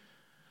community,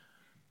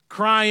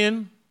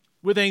 crying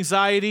with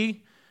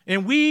anxiety.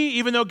 And we,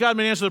 even though God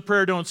may answer the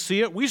prayer, don't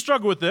see it. We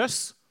struggle with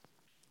this.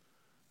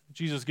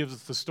 Jesus gives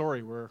us the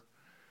story where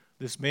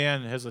this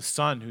man has a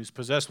son who's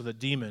possessed with a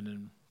demon,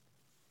 and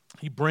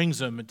he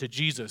brings him to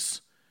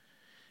Jesus.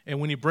 And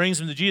when he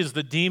brings him to Jesus,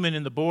 the demon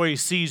in the boy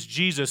sees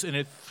Jesus, and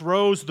it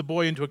throws the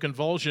boy into a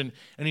convulsion,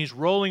 and he's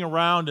rolling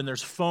around, and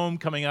there's foam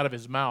coming out of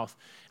his mouth.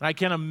 And I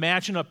can't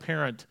imagine a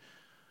parent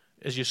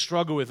as you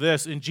struggle with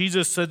this. And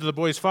Jesus said to the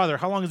boy's father,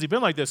 how long has he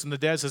been like this? And the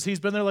dad says,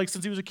 he's been there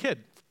since he was a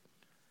kid.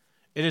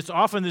 And it's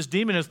often this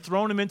demon has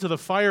thrown him into the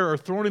fire or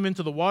thrown him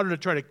into the water to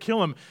try to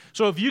kill him.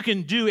 So if you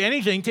can do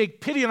anything,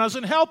 take pity on us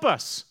and help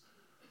us.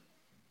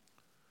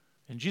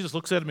 And Jesus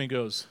looks at him and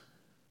goes,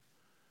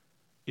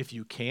 if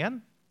you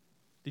can?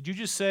 Did you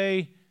just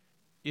say,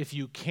 if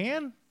you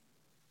can?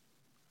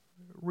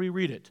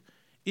 Reread it.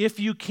 If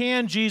you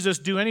can, Jesus,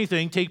 do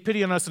anything, take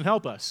pity on us and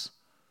help us.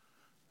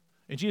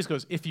 And Jesus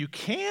goes, if you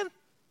can?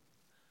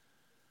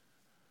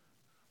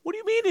 What do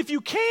you mean, if you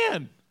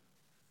can?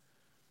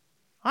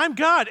 I'm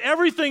God.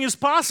 Everything is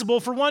possible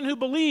for one who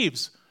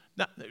believes.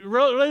 Now,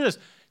 really this.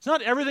 It's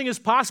not everything is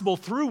possible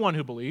through one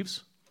who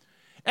believes.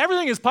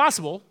 Everything is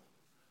possible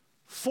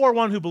for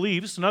one who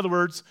believes. In other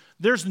words,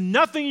 there's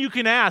nothing you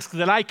can ask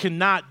that I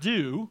cannot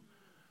do.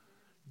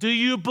 Do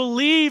you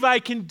believe I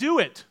can do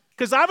it?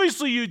 Because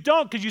obviously you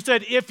don't, because you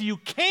said if you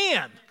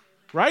can,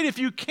 right? If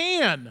you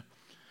can.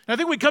 And I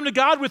think we come to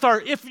God with our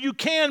if you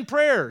can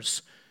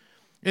prayers.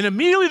 And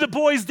immediately the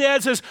boy's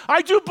dad says,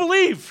 I do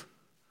believe.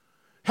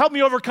 Help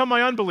me overcome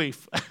my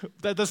unbelief.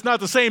 That's not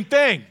the same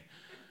thing.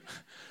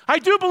 I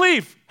do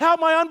believe. Help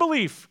my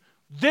unbelief.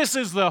 This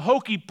is the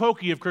hokey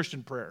pokey of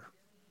Christian prayer.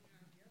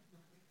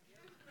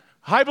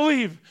 I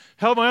believe.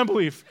 Help my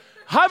unbelief.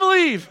 I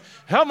believe.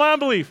 Help my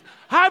unbelief.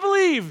 I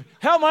believe.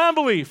 Help my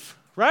unbelief.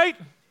 Right?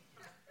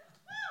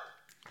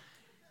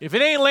 If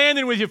it ain't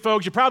landing with you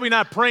folks, you're probably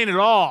not praying at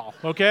all,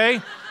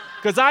 okay?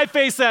 Because I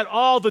face that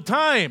all the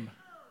time,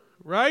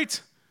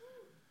 right?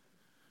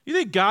 You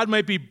think God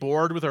might be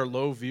bored with our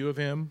low view of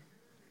him?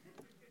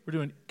 We're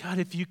doing, God,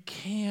 if you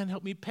can,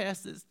 help me pass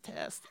this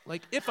test.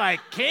 Like, if I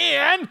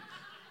can?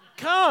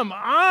 Come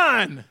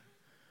on.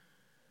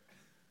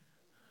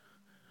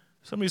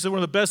 Somebody said one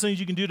of the best things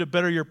you can do to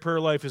better your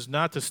prayer life is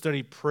not to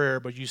study prayer,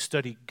 but you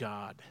study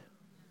God.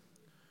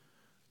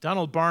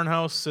 Donald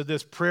Barnhouse said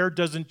this, prayer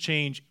doesn't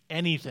change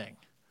anything.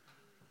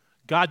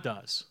 God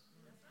does.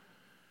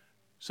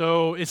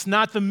 So it's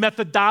not the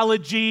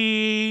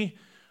methodology.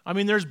 I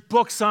mean, there's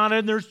books on it,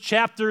 and there's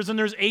chapters, and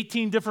there's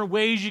 18 different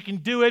ways you can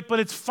do it, but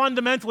it's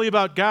fundamentally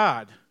about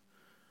God.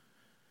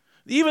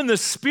 Even the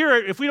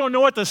Spirit, if we don't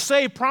know what to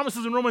say,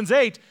 promises in Romans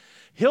 8,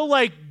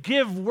 he'll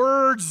give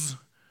words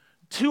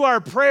to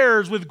our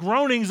prayers with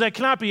groanings that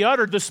cannot be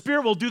uttered. The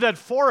Spirit will do that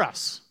for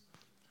us.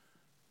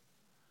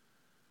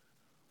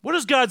 What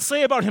does God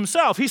say about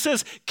himself? He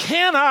says,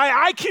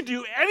 I can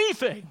do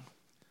anything.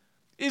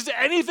 Is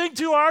anything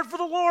too hard for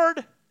the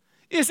Lord?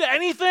 Is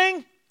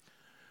anything?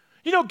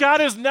 You know, God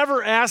has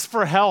never asked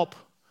for help.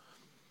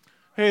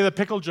 Hey, the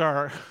pickle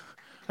jar,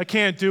 I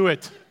can't do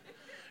it.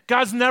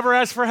 God's never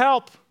asked for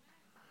help.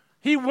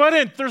 He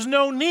wouldn't. There's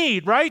no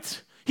need,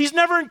 right? He's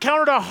never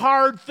encountered a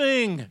hard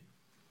thing.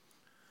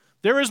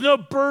 There is no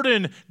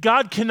burden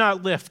God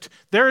cannot lift.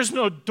 There is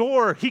no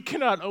door he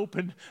cannot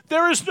open.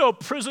 There is no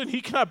prison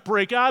he cannot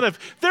break out of.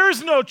 There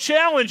is no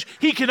challenge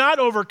he cannot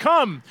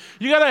overcome.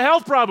 You got a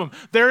health problem.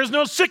 There is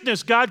no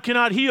sickness God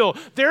cannot heal.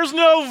 There's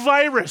no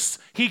virus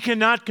he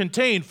cannot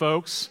contain,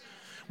 folks.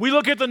 We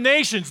look at the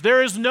nations.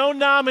 There is no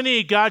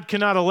nominee God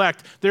cannot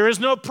elect. There is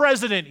no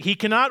president he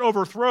cannot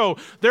overthrow.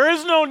 There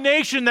is no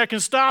nation that can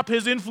stop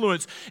his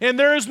influence. And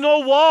there is no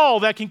wall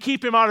that can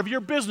keep him out of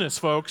your business,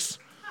 folks.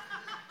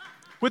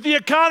 With the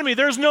economy,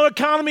 there's no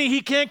economy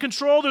he can't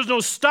control. There's no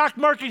stock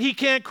market he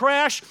can't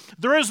crash.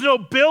 There is no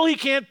bill he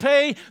can't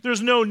pay.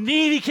 There's no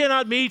need he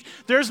cannot meet.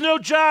 There's no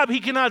job he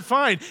cannot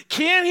find.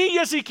 Can he?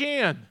 Yes, he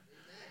can.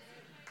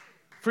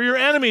 For your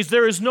enemies,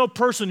 there is no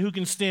person who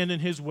can stand in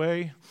his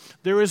way.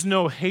 There is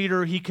no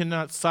hater he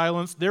cannot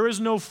silence. There is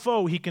no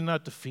foe he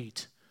cannot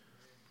defeat.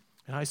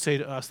 And I say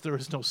to us, there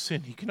is no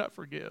sin he cannot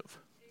forgive.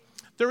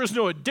 There is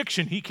no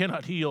addiction he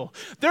cannot heal.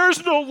 There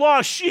is no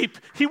lost sheep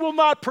he will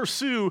not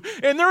pursue.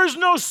 And there is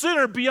no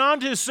sinner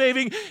beyond his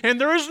saving. And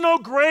there is no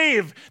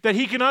grave that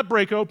he cannot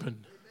break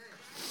open.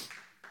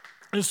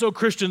 And so,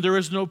 Christian, there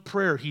is no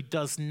prayer he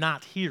does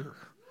not hear.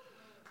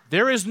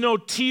 There is no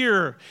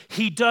tear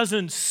he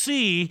doesn't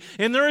see.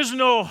 And there is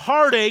no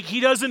heartache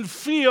he doesn't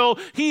feel.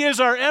 He is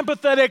our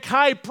empathetic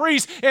high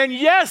priest. And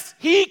yes,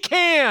 he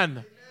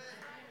can.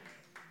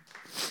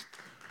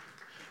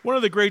 One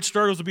of the great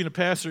struggles of being a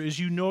pastor is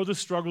you know the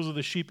struggles of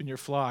the sheep in your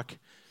flock.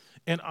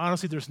 And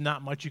honestly, there's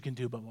not much you can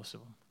do about most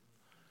of them.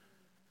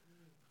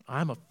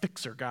 I'm a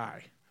fixer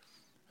guy.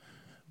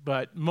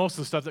 But most of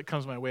the stuff that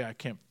comes my way, I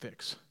can't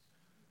fix.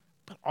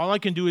 But all I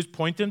can do is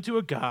point them to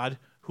a God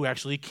who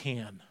actually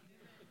can.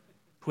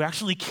 Who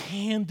actually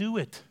can do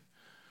it.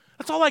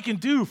 That's all I can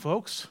do,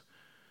 folks.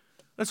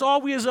 That's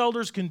all we as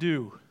elders can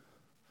do.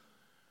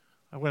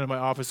 I went to my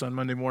office on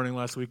Monday morning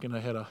last week, and I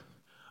had an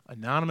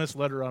anonymous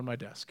letter on my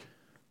desk.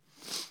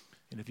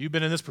 And if you've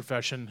been in this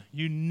profession,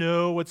 you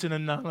know what's in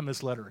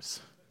anonymous letters.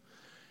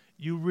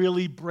 You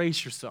really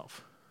brace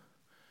yourself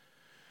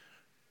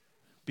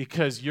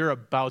because you're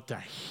about to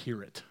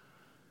hear it.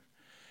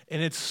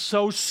 And it's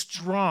so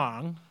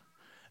strong,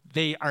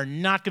 they are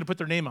not going to put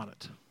their name on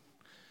it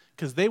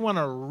because they want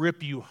to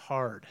rip you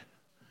hard.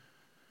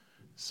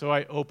 So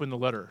I opened the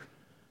letter,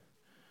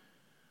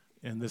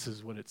 and this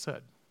is what it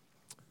said.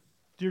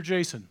 Dear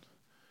Jason,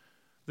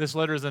 this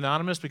letter is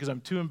anonymous because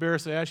I'm too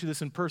embarrassed to ask you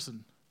this in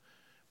person.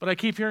 But I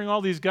keep hearing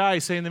all these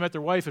guys saying they met their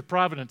wife at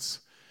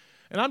Providence.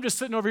 And I'm just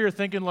sitting over here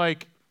thinking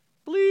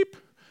bleep,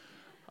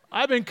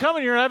 I've been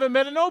coming here and I haven't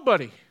met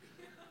nobody.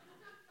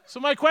 So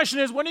my question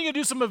is, when are you going to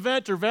do some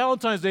event or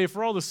Valentine's Day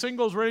for all the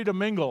singles ready to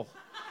mingle?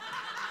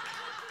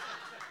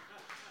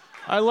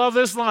 I love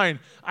this line.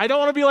 I don't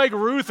want to be like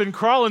Ruth and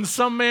crawl in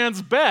some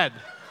man's bed.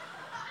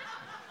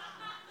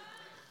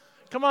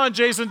 Come on,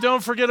 Jason,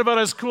 don't forget about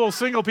us cool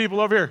single people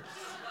over here.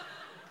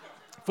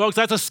 Folks,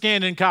 that's a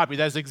scanned-in copy.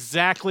 That's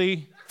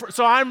exactly...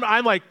 So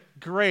I'm like,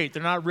 great,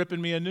 they're not ripping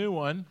me a new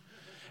one.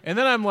 And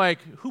then I'm like,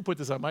 who put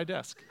this on my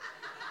desk?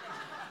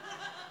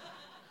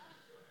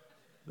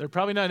 They're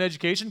probably not in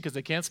education because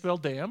they can't spell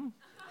damn.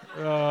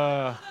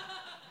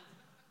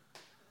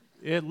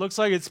 It looks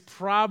like it's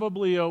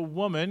probably a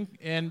woman,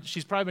 and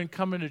she's probably been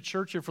coming to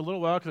church here for a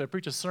little while because I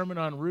preached a sermon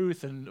on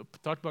Ruth and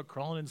talked about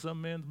crawling in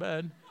some man's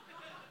bed.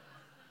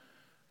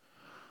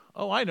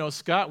 Oh, I know,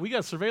 Scott, we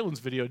got surveillance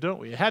video, don't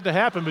we? It had to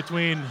happen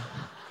between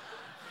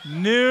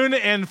noon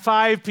and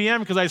 5 p.m.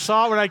 because I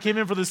saw it when I came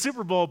in for the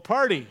Super Bowl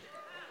party.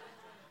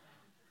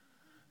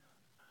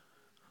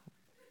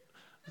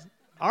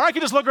 Or I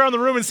can just look around the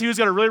room and see who's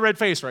got a really red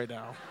face right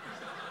now.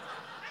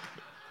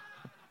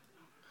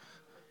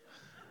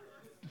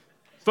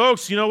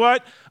 Folks, you know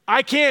what?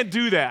 I can't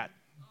do that.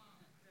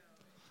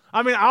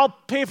 I mean, I'll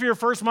pay for your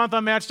first month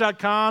on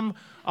Match.com.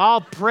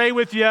 I'll pray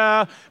with you.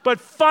 But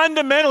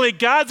fundamentally,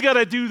 God's got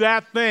to do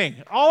that thing.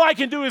 All I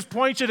can do is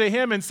point you to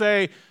him and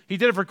say, he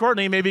did it for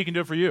Courtney, maybe he can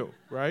do it for you,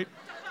 right?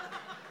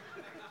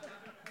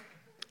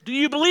 Do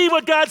you believe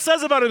what God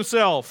says about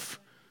himself?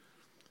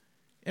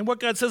 And what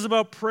God says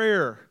about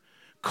prayer?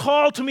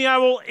 Call to me, I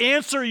will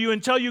answer you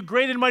and tell you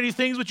great and mighty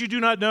things which you do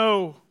not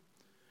know.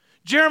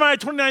 Jeremiah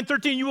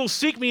 29:13, you will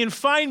seek me and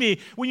find me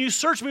when you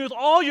search me with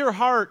all your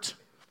heart.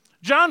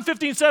 John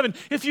 15:7,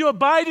 if you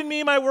abide in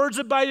me, my words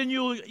abide in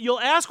you, you'll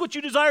ask what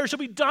you desire, shall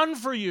be done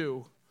for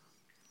you.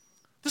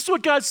 This is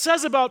what God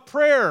says about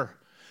prayer.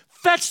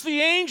 Fetch the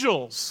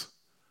angels.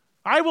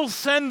 I will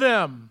send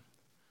them.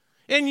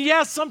 And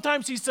yes,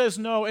 sometimes he says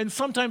no, and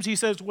sometimes he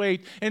says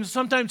wait, and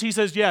sometimes he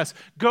says yes.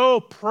 Go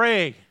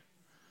pray.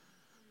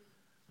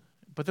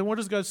 But then what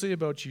does God say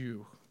about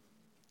you?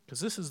 Because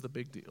this is the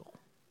big deal.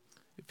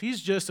 If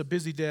he's just a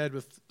busy dad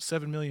with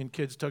 7 million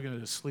kids tugging at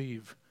his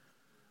sleeve,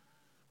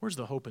 where's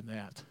the hope in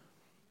that?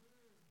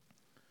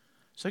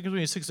 2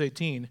 Corinthians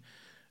 6:18,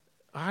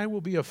 I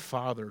will be a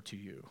father to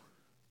you.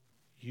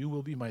 You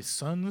will be my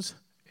sons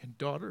and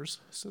daughters,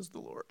 says the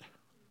Lord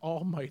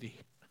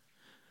Almighty.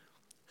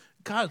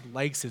 God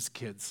likes his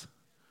kids.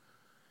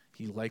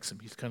 He likes them.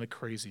 He's kind of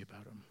crazy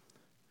about them.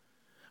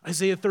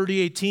 Isaiah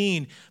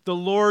 30:18, the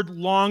Lord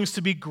longs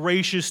to be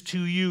gracious to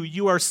you.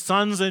 You are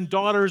sons and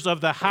daughters of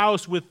the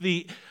house with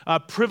the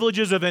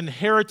privileges of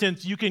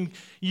inheritance. You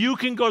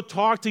can go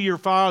talk to your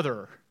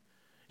father.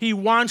 He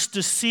wants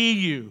to see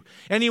you,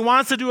 and he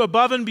wants to do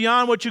above and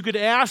beyond what you could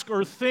ask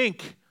or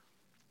think.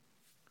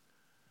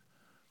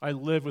 I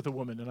live with a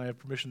woman, and I have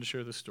permission to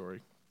share this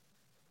story,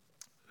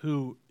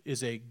 who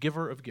is a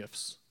giver of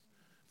gifts.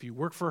 If you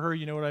work for her,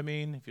 you know what I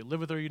mean. If you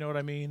live with her, you know what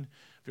I mean.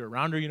 If you're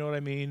around her, you know what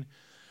I mean.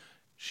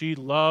 She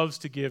loves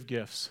to give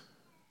gifts.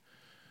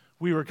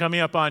 We were coming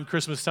up on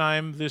Christmas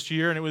time this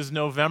year, and it was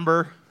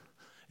November,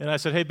 and I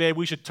said, hey, babe,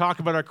 we should talk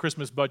about our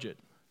Christmas budget.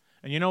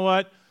 And you know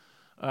what?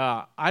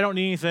 I don't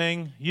need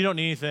anything. You don't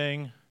need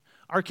anything.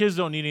 Our kids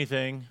don't need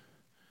anything.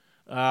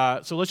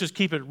 So let's just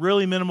keep it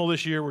really minimal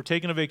this year. We're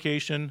taking a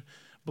vacation,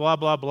 blah,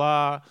 blah,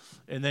 blah.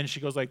 And then she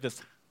goes like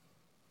this.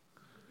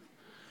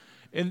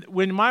 And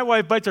when my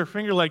wife bites her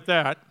finger like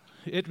that,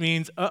 it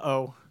means,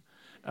 I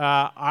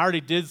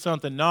already did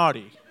something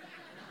naughty.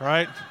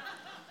 Right?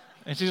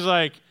 And she's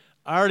like,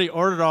 I already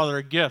ordered all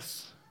their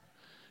gifts.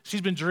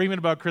 She's been dreaming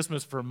about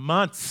Christmas for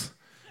months.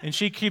 And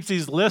she keeps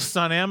these lists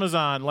on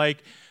Amazon,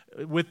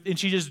 and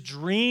she just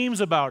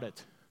dreams about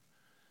it.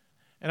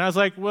 And I was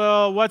like,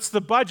 well, what's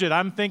the budget?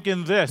 I'm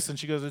thinking this. And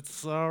she goes,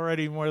 it's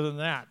already more than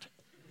that.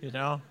 You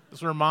know?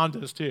 That's what her mom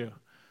does too.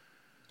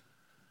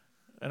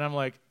 And I'm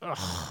like,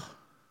 ugh.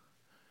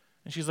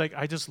 And she's like,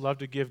 I just love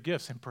to give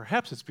gifts. And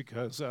perhaps it's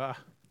because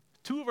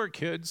 2 of our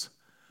kids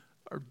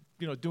are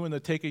doing the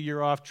take a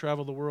year off,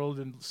 travel the world,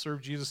 and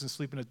serve Jesus and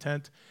sleep in a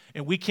tent.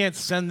 And we can't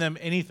send them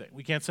anything.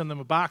 We can't send them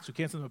a box. We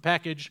can't send them a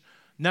package.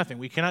 Nothing.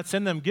 We cannot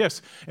send them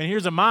gifts. And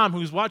here's a mom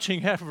who's watching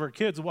half of her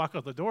kids walk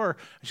out the door.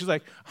 And she's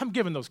like, I'm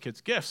giving those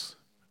kids gifts.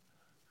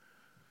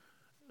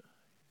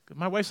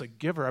 My wife's a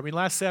giver. I mean,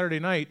 last Saturday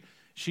night,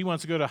 she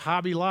wants to go to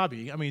Hobby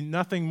Lobby. I mean,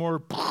 nothing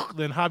more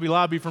than Hobby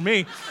Lobby for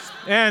me.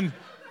 And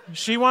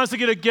she wants to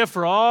get a gift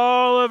for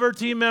all of her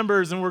team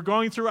members, and we're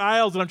going through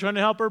aisles, and I'm trying to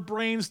help her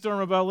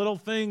brainstorm about little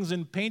things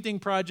and painting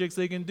projects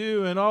they can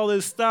do and all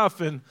this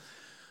stuff. And,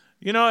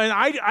 and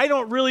I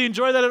don't really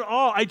enjoy that at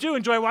all. I do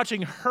enjoy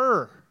watching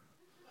her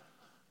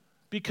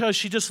because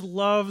she just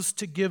loves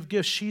to give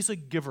gifts. She's a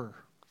giver.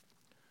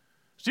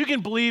 So you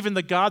can believe in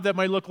the God that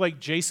might look like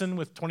Jason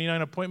with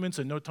 29 appointments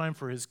and no time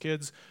for his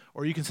kids,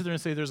 or you can sit there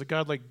and say there's a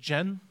God like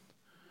Jen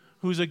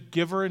who's a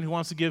giver and who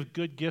wants to give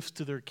good gifts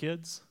to their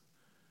kids.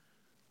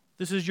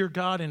 This is your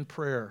God in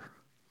prayer.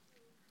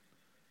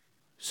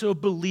 So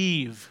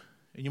believe.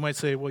 And you might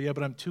say, well, yeah,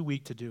 but I'm too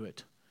weak to do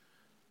it.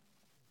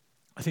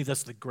 I think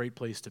that's the great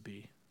place to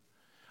be.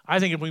 I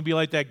think if we can be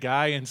like that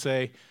guy and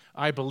say,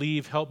 I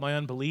believe, help my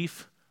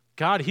unbelief,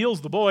 God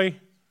heals the boy.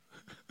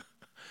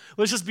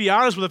 Let's just be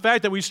honest with the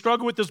fact that we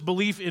struggle with this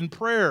belief in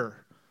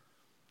prayer.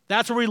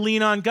 That's where we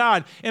lean on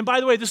God. And by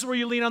the way, this is where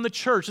you lean on the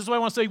church. This is why I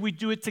want to say we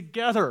do it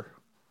together.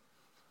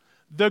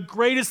 The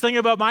greatest thing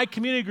about my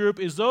community group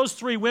is those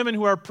 3 women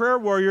who are prayer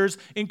warriors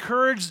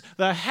encourage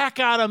the heck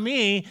out of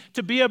me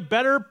to be a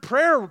better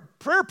prayer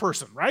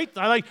person, right?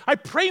 I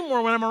pray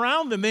more when I'm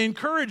around them. They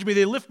encourage me.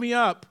 They lift me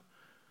up.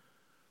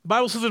 The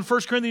Bible says in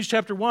 1 Corinthians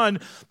chapter 1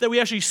 that we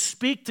actually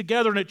speak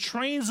together, and it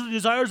trains the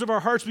desires of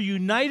our hearts to be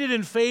united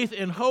in faith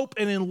and hope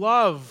and in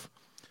love.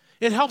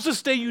 It helps us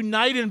stay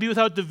united and be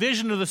without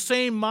division of the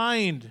same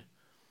mind.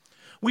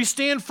 We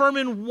stand firm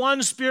in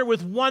one spirit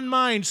with one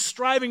mind,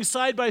 striving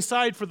side by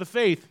side for the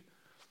faith.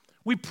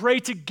 We pray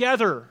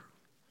together.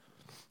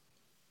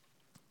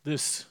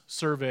 This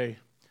survey,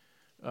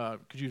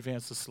 could you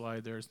advance the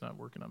slide there? It's not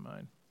working on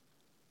mine.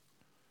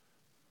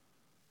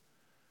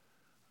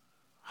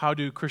 How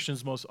do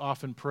Christians most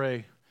often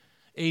pray?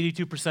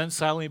 82%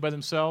 silently by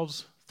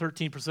themselves,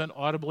 13%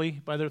 audibly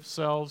by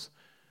themselves,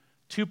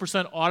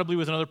 2% audibly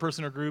with another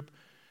person or group,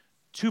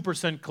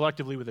 2%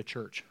 collectively with a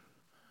church.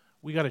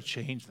 We got to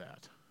change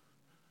that.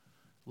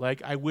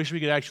 Like, I wish we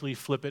could actually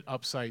flip it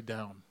upside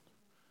down.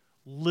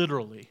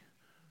 Literally.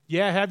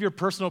 Yeah, have your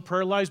personal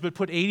prayer lives, but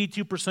put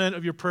 82%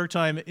 of your prayer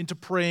time into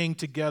praying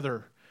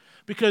together.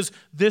 Because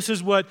this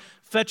is what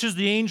fetches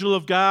the angel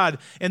of God,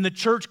 and the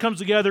church comes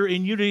together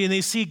in unity, and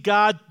they see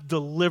God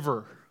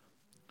deliver.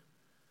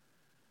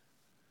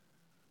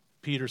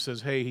 Peter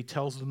says, hey, he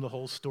tells them the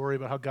whole story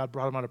about how God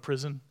brought him out of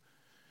prison.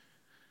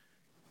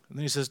 And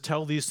then he says,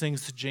 tell these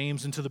things to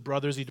James and to the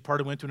brothers. He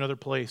departed and went to another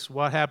place.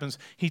 What happens?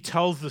 He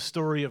tells the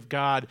story of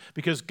God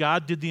because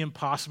God did the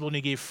impossible and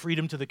he gave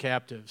freedom to the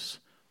captives.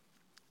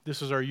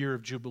 This is our year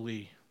of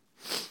Jubilee.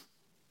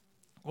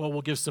 Well,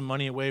 we'll give some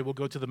money away. We'll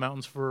go to the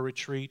mountains for a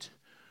retreat.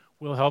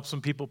 We'll help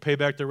some people pay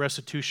back their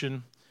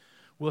restitution.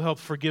 We'll help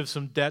forgive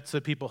some debts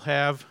that people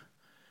have.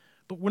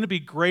 But wouldn't it be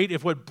great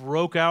if what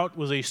broke out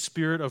was a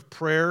spirit of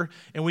prayer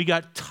and we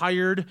got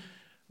tired,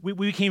 we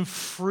became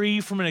free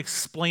from an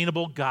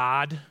explainable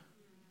God?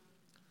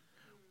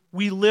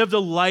 We lived a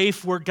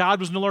life where God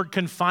was no longer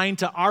confined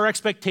to our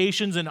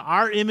expectations and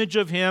our image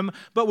of him,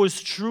 but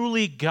was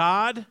truly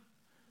God.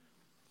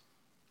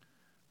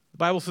 The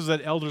Bible says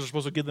that elders are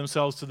supposed to give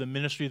themselves to the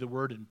ministry of the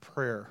word and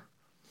prayer.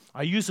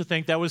 I used to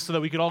think that was so that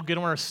we could all get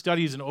on our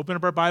studies and open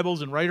up our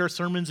Bibles and write our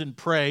sermons and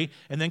pray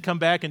and then come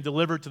back and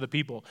deliver it to the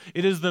people.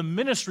 It is the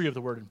ministry of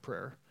the word and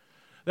prayer.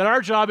 That our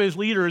job as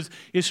leaders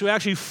is to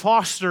actually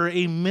foster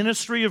a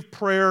ministry of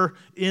prayer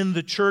in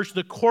the church,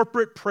 the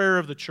corporate prayer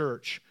of the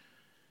church.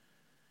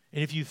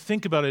 And if you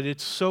think about it,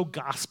 it's so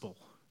gospel.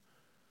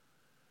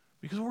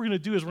 Because what we're going to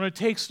do is we're going to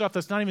take stuff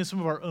that's not even some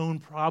of our own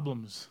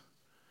problems,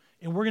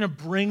 and we're going to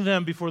bring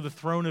them before the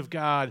throne of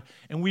God,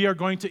 and we are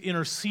going to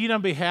intercede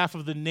on behalf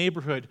of the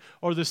neighborhood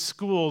or the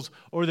schools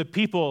or the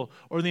people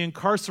or the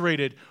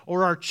incarcerated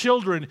or our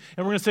children,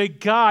 and we're going to say,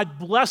 God,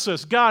 bless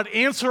us. God,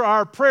 answer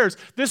our prayers.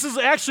 This is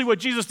actually what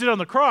Jesus did on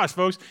the cross,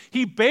 folks.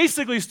 He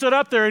basically stood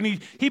up there, and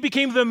he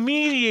became the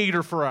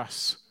mediator for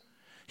us.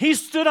 He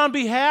stood on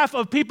behalf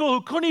of people who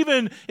couldn't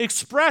even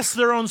express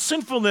their own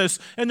sinfulness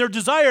and their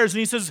desires, and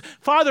he says,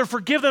 Father,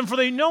 forgive them, for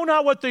they know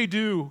not what they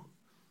do.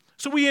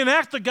 So we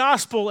enact the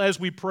gospel as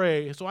we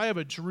pray. So I have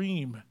a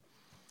dream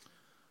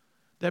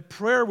that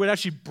prayer would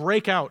actually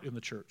break out in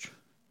the church,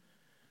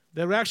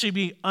 that would actually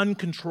be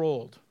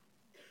uncontrolled.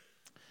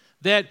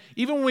 That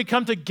even when we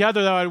come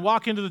together, that I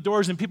walk into the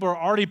doors and people are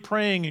already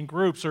praying in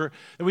groups, or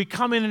that we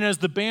come in and as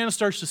the band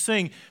starts to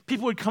sing,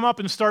 people would come up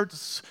and start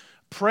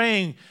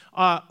praying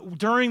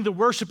during the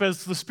worship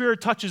as the Spirit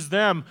touches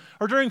them,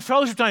 or during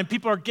fellowship time,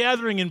 people are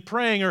gathering and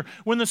praying, or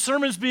when the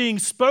sermon's being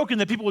spoken,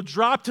 that people would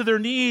drop to their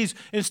knees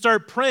and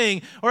start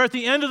praying, or at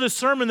the end of the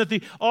sermon, that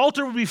the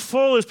altar would be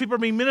full as people are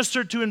being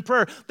ministered to in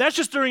prayer. That's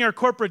just during our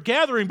corporate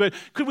gathering, but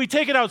could we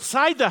take it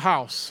outside the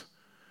house?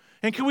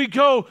 And can we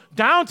go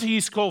down to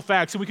East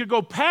Colfax, and we could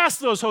go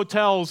past those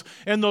hotels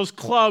and those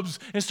clubs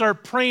and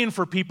start praying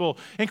for people?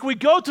 And can we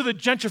go to the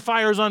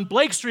gentrifiers on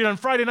Blake Street on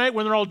Friday night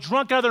when they're all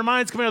drunk out of their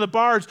minds coming out of the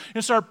bars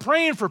and start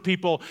praying for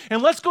people?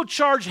 And let's go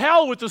charge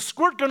hell with the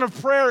squirt gun of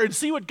prayer and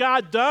see what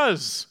God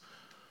does.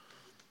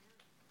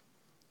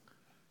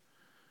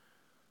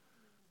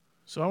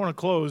 So I want to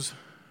close.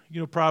 You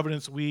know,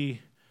 Providence,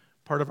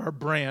 part of our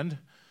brand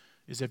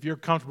is if you're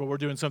comfortable, we're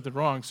doing something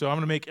wrong. So I'm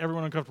going to make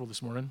everyone uncomfortable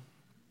this morning.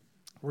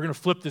 We're going to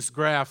flip this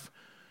graph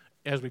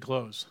as we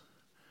close.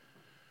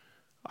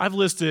 I've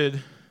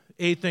listed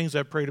 8 things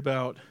I've prayed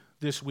about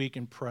this week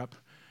in prep,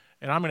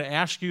 and I'm going to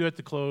ask you at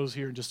the close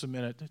here in just a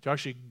minute to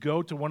actually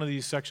go to one of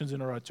these sections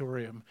in our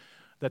auditorium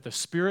that the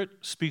Spirit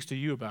speaks to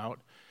you about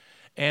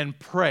and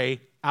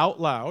pray out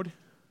loud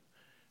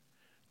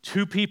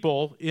to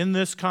people in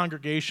this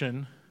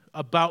congregation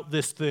about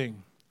this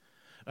thing.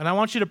 And I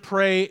want you to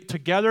pray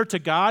together to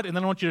God, and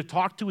then I want you to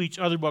talk to each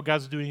other about what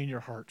God's doing in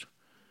your heart.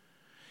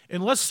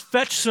 And let's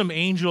fetch some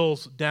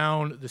angels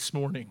down this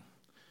morning.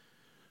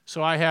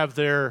 So I have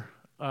there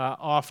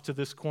off to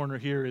this corner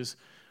here is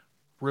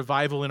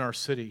revival in our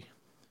city.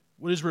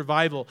 What is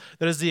revival?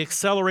 That is the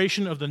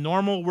acceleration of the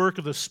normal work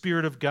of the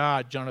Spirit of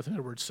God, Jonathan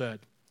Edwards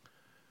said.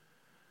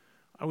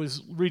 I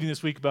was reading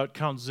this week about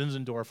Count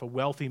Zinzendorf, a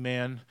wealthy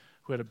man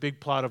who had a big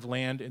plot of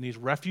land, and these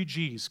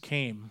refugees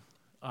came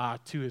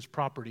to his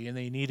property, and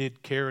they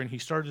needed care, and he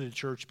started a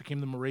church, became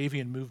the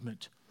Moravian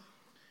movement.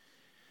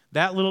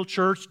 That little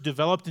church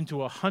developed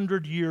into a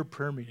 100-year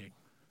prayer meeting.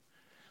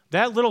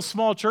 That little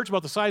small church,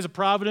 about the size of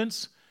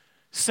Providence,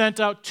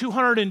 sent out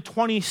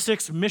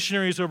 226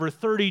 missionaries over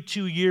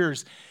 32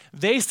 years.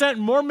 They sent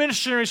more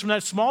missionaries from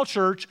that small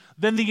church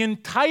than the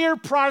entire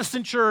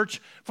Protestant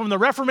church from the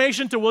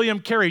Reformation to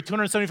William Carey,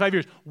 275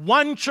 years.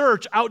 One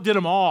church outdid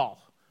them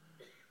all.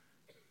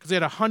 because they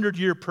had a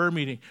 100-year prayer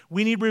meeting.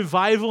 We need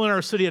revival in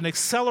our city, an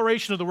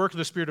acceleration of the work of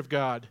the Spirit of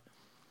God.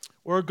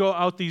 Or go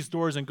out these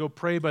doors and go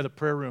pray by the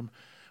prayer room.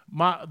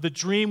 The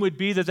dream would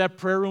be that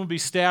prayer room would be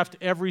staffed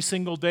every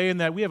single day, and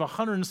that we have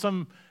 100 and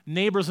some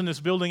neighbors in this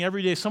building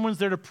every day. Someone's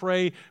there to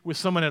pray with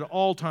someone at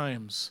all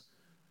times.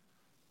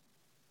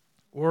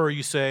 Or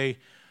you say,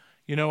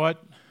 you know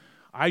what?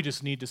 I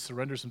just need to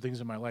surrender some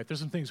things in my life. There's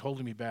some things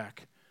holding me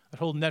back. That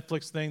whole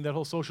Netflix thing, that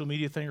whole social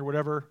media thing or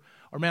whatever.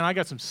 Or man, I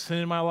got some sin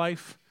in my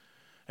life,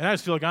 and I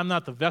just feel like I'm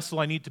not the vessel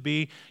I need to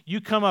be.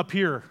 You come up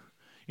here,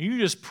 and you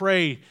just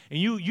pray, and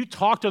you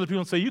talk to other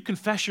people and say, you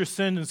confess your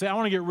sin and say, I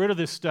want to get rid of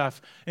this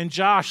stuff. And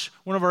Josh,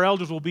 one of our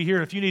elders, will be here.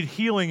 And if you need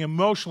healing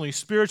emotionally,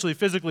 spiritually,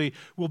 physically,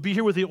 we'll be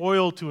here with the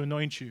oil to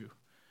anoint you.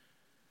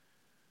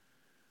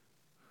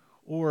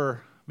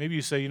 Or maybe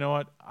you say, you know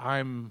what, I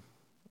am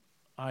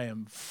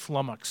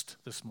flummoxed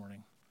this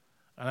morning,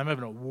 and I'm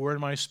having a war in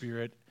my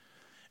spirit,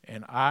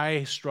 and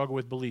I struggle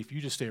with belief. You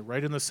just stay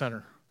right in the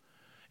center,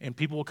 and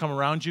people will come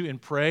around you and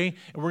pray,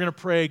 and we're going to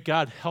pray,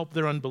 God, help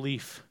their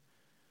unbelief.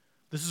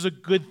 This is a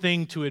good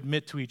thing to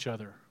admit to each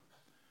other.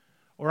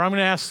 Or I'm going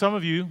to ask some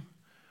of you,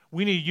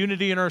 we need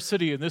unity in our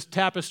city, and this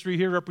tapestry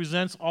here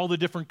represents all the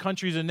different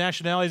countries and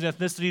nationalities and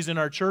ethnicities in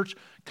our church.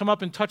 Come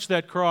up and touch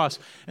that cross,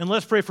 and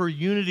let's pray for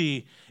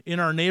unity in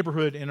our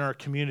neighborhood, in our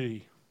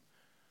community.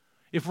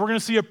 If we're going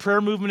to see a prayer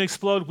movement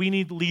explode, we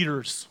need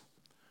leaders.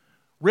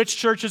 Rich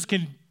churches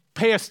can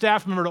pay a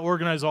staff member to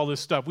organize all this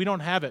stuff. We don't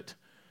have it.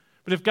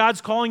 But if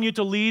God's calling you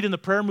to lead in the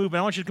prayer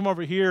movement, I want you to come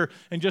over here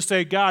and just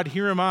say, God,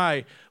 here am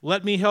I.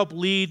 Let me help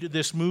lead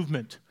this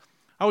movement.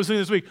 I was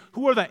thinking this week,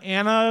 who are the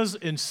Annas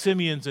and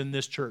Simeons in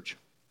this church?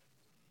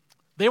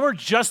 They weren't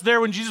just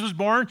there when Jesus was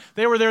born.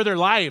 They were there their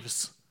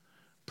lives,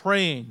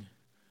 praying.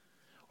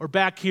 Or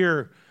back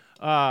here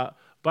by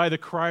the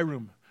cry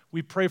room,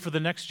 we pray for the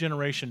next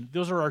generation.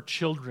 Those are our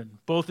children,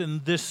 both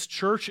in this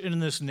church and in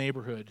this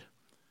neighborhood.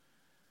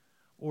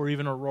 Or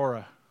even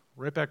Aurora,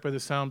 right back by the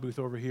sound booth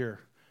over here.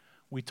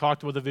 We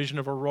talked about the vision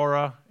of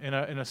Aurora in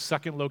a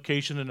second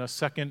location, in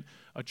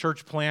a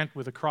church plant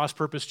with a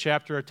cross-purpose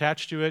chapter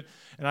attached to it.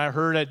 And I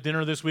heard at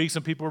dinner this week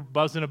some people were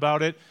buzzing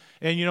about it.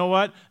 And you know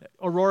what?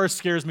 Aurora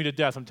scares me to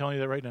death. I'm telling you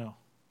that right now.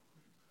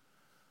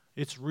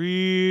 It's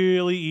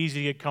really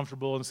easy to get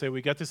comfortable and say,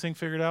 we got this thing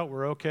figured out.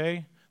 We're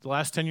okay. The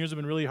last 10 years have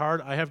been really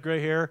hard. I have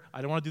gray hair.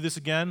 I don't want to do this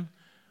again.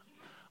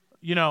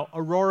 You know,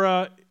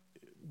 Aurora,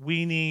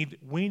 we need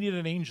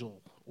an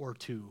angel or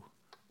two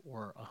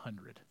or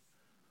 100.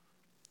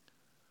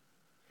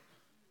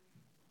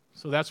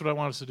 So that's what I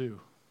want us to do.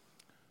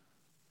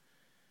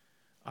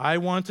 I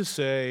want to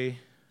say,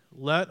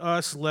 let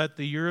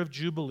the year of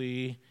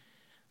Jubilee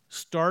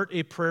start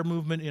a prayer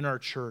movement in our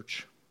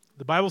church.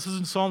 The Bible says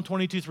in Psalm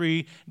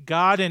 22:3,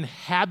 God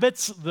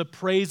inhabits the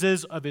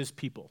praises of his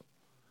people.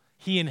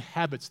 He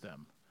inhabits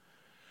them.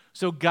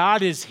 So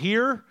God is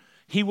here.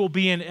 He will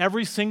be in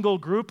every single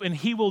group, and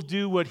he will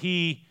do what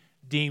he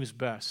deems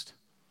best.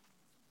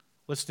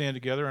 Let's stand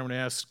together. I'm going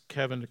to ask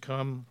Kevin to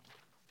come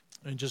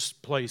and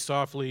just play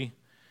softly.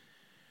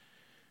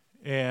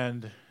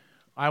 And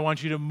I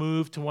want you to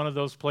move to one of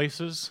those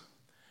places.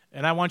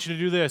 And I want you to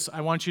do this.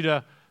 I want you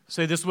to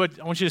say,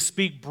 I want you to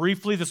speak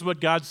briefly. This is what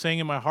God's saying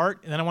in my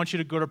heart. And then I want you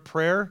to go to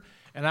prayer.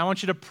 And I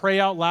want you to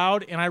pray out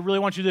loud. And I really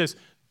want you to do this.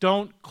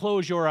 Don't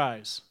close your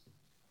eyes.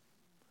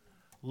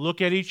 Look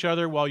at each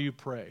other while you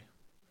pray.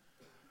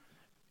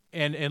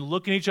 And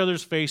look in each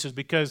other's faces,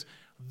 because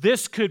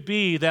this could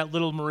be that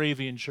little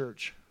Moravian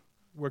church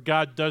where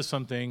God does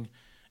something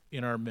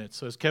in our midst.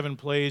 So as Kevin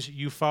plays,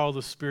 you follow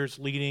the Spirit's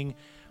leading.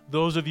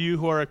 Those of you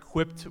who are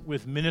equipped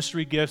with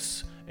ministry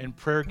gifts and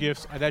prayer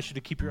gifts, I'd ask you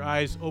to keep your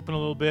eyes open a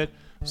little bit,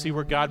 see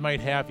where God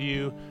might have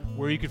you,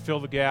 where you could fill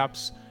the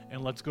gaps,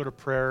 and let's go to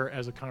prayer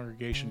as a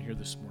congregation here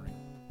this morning.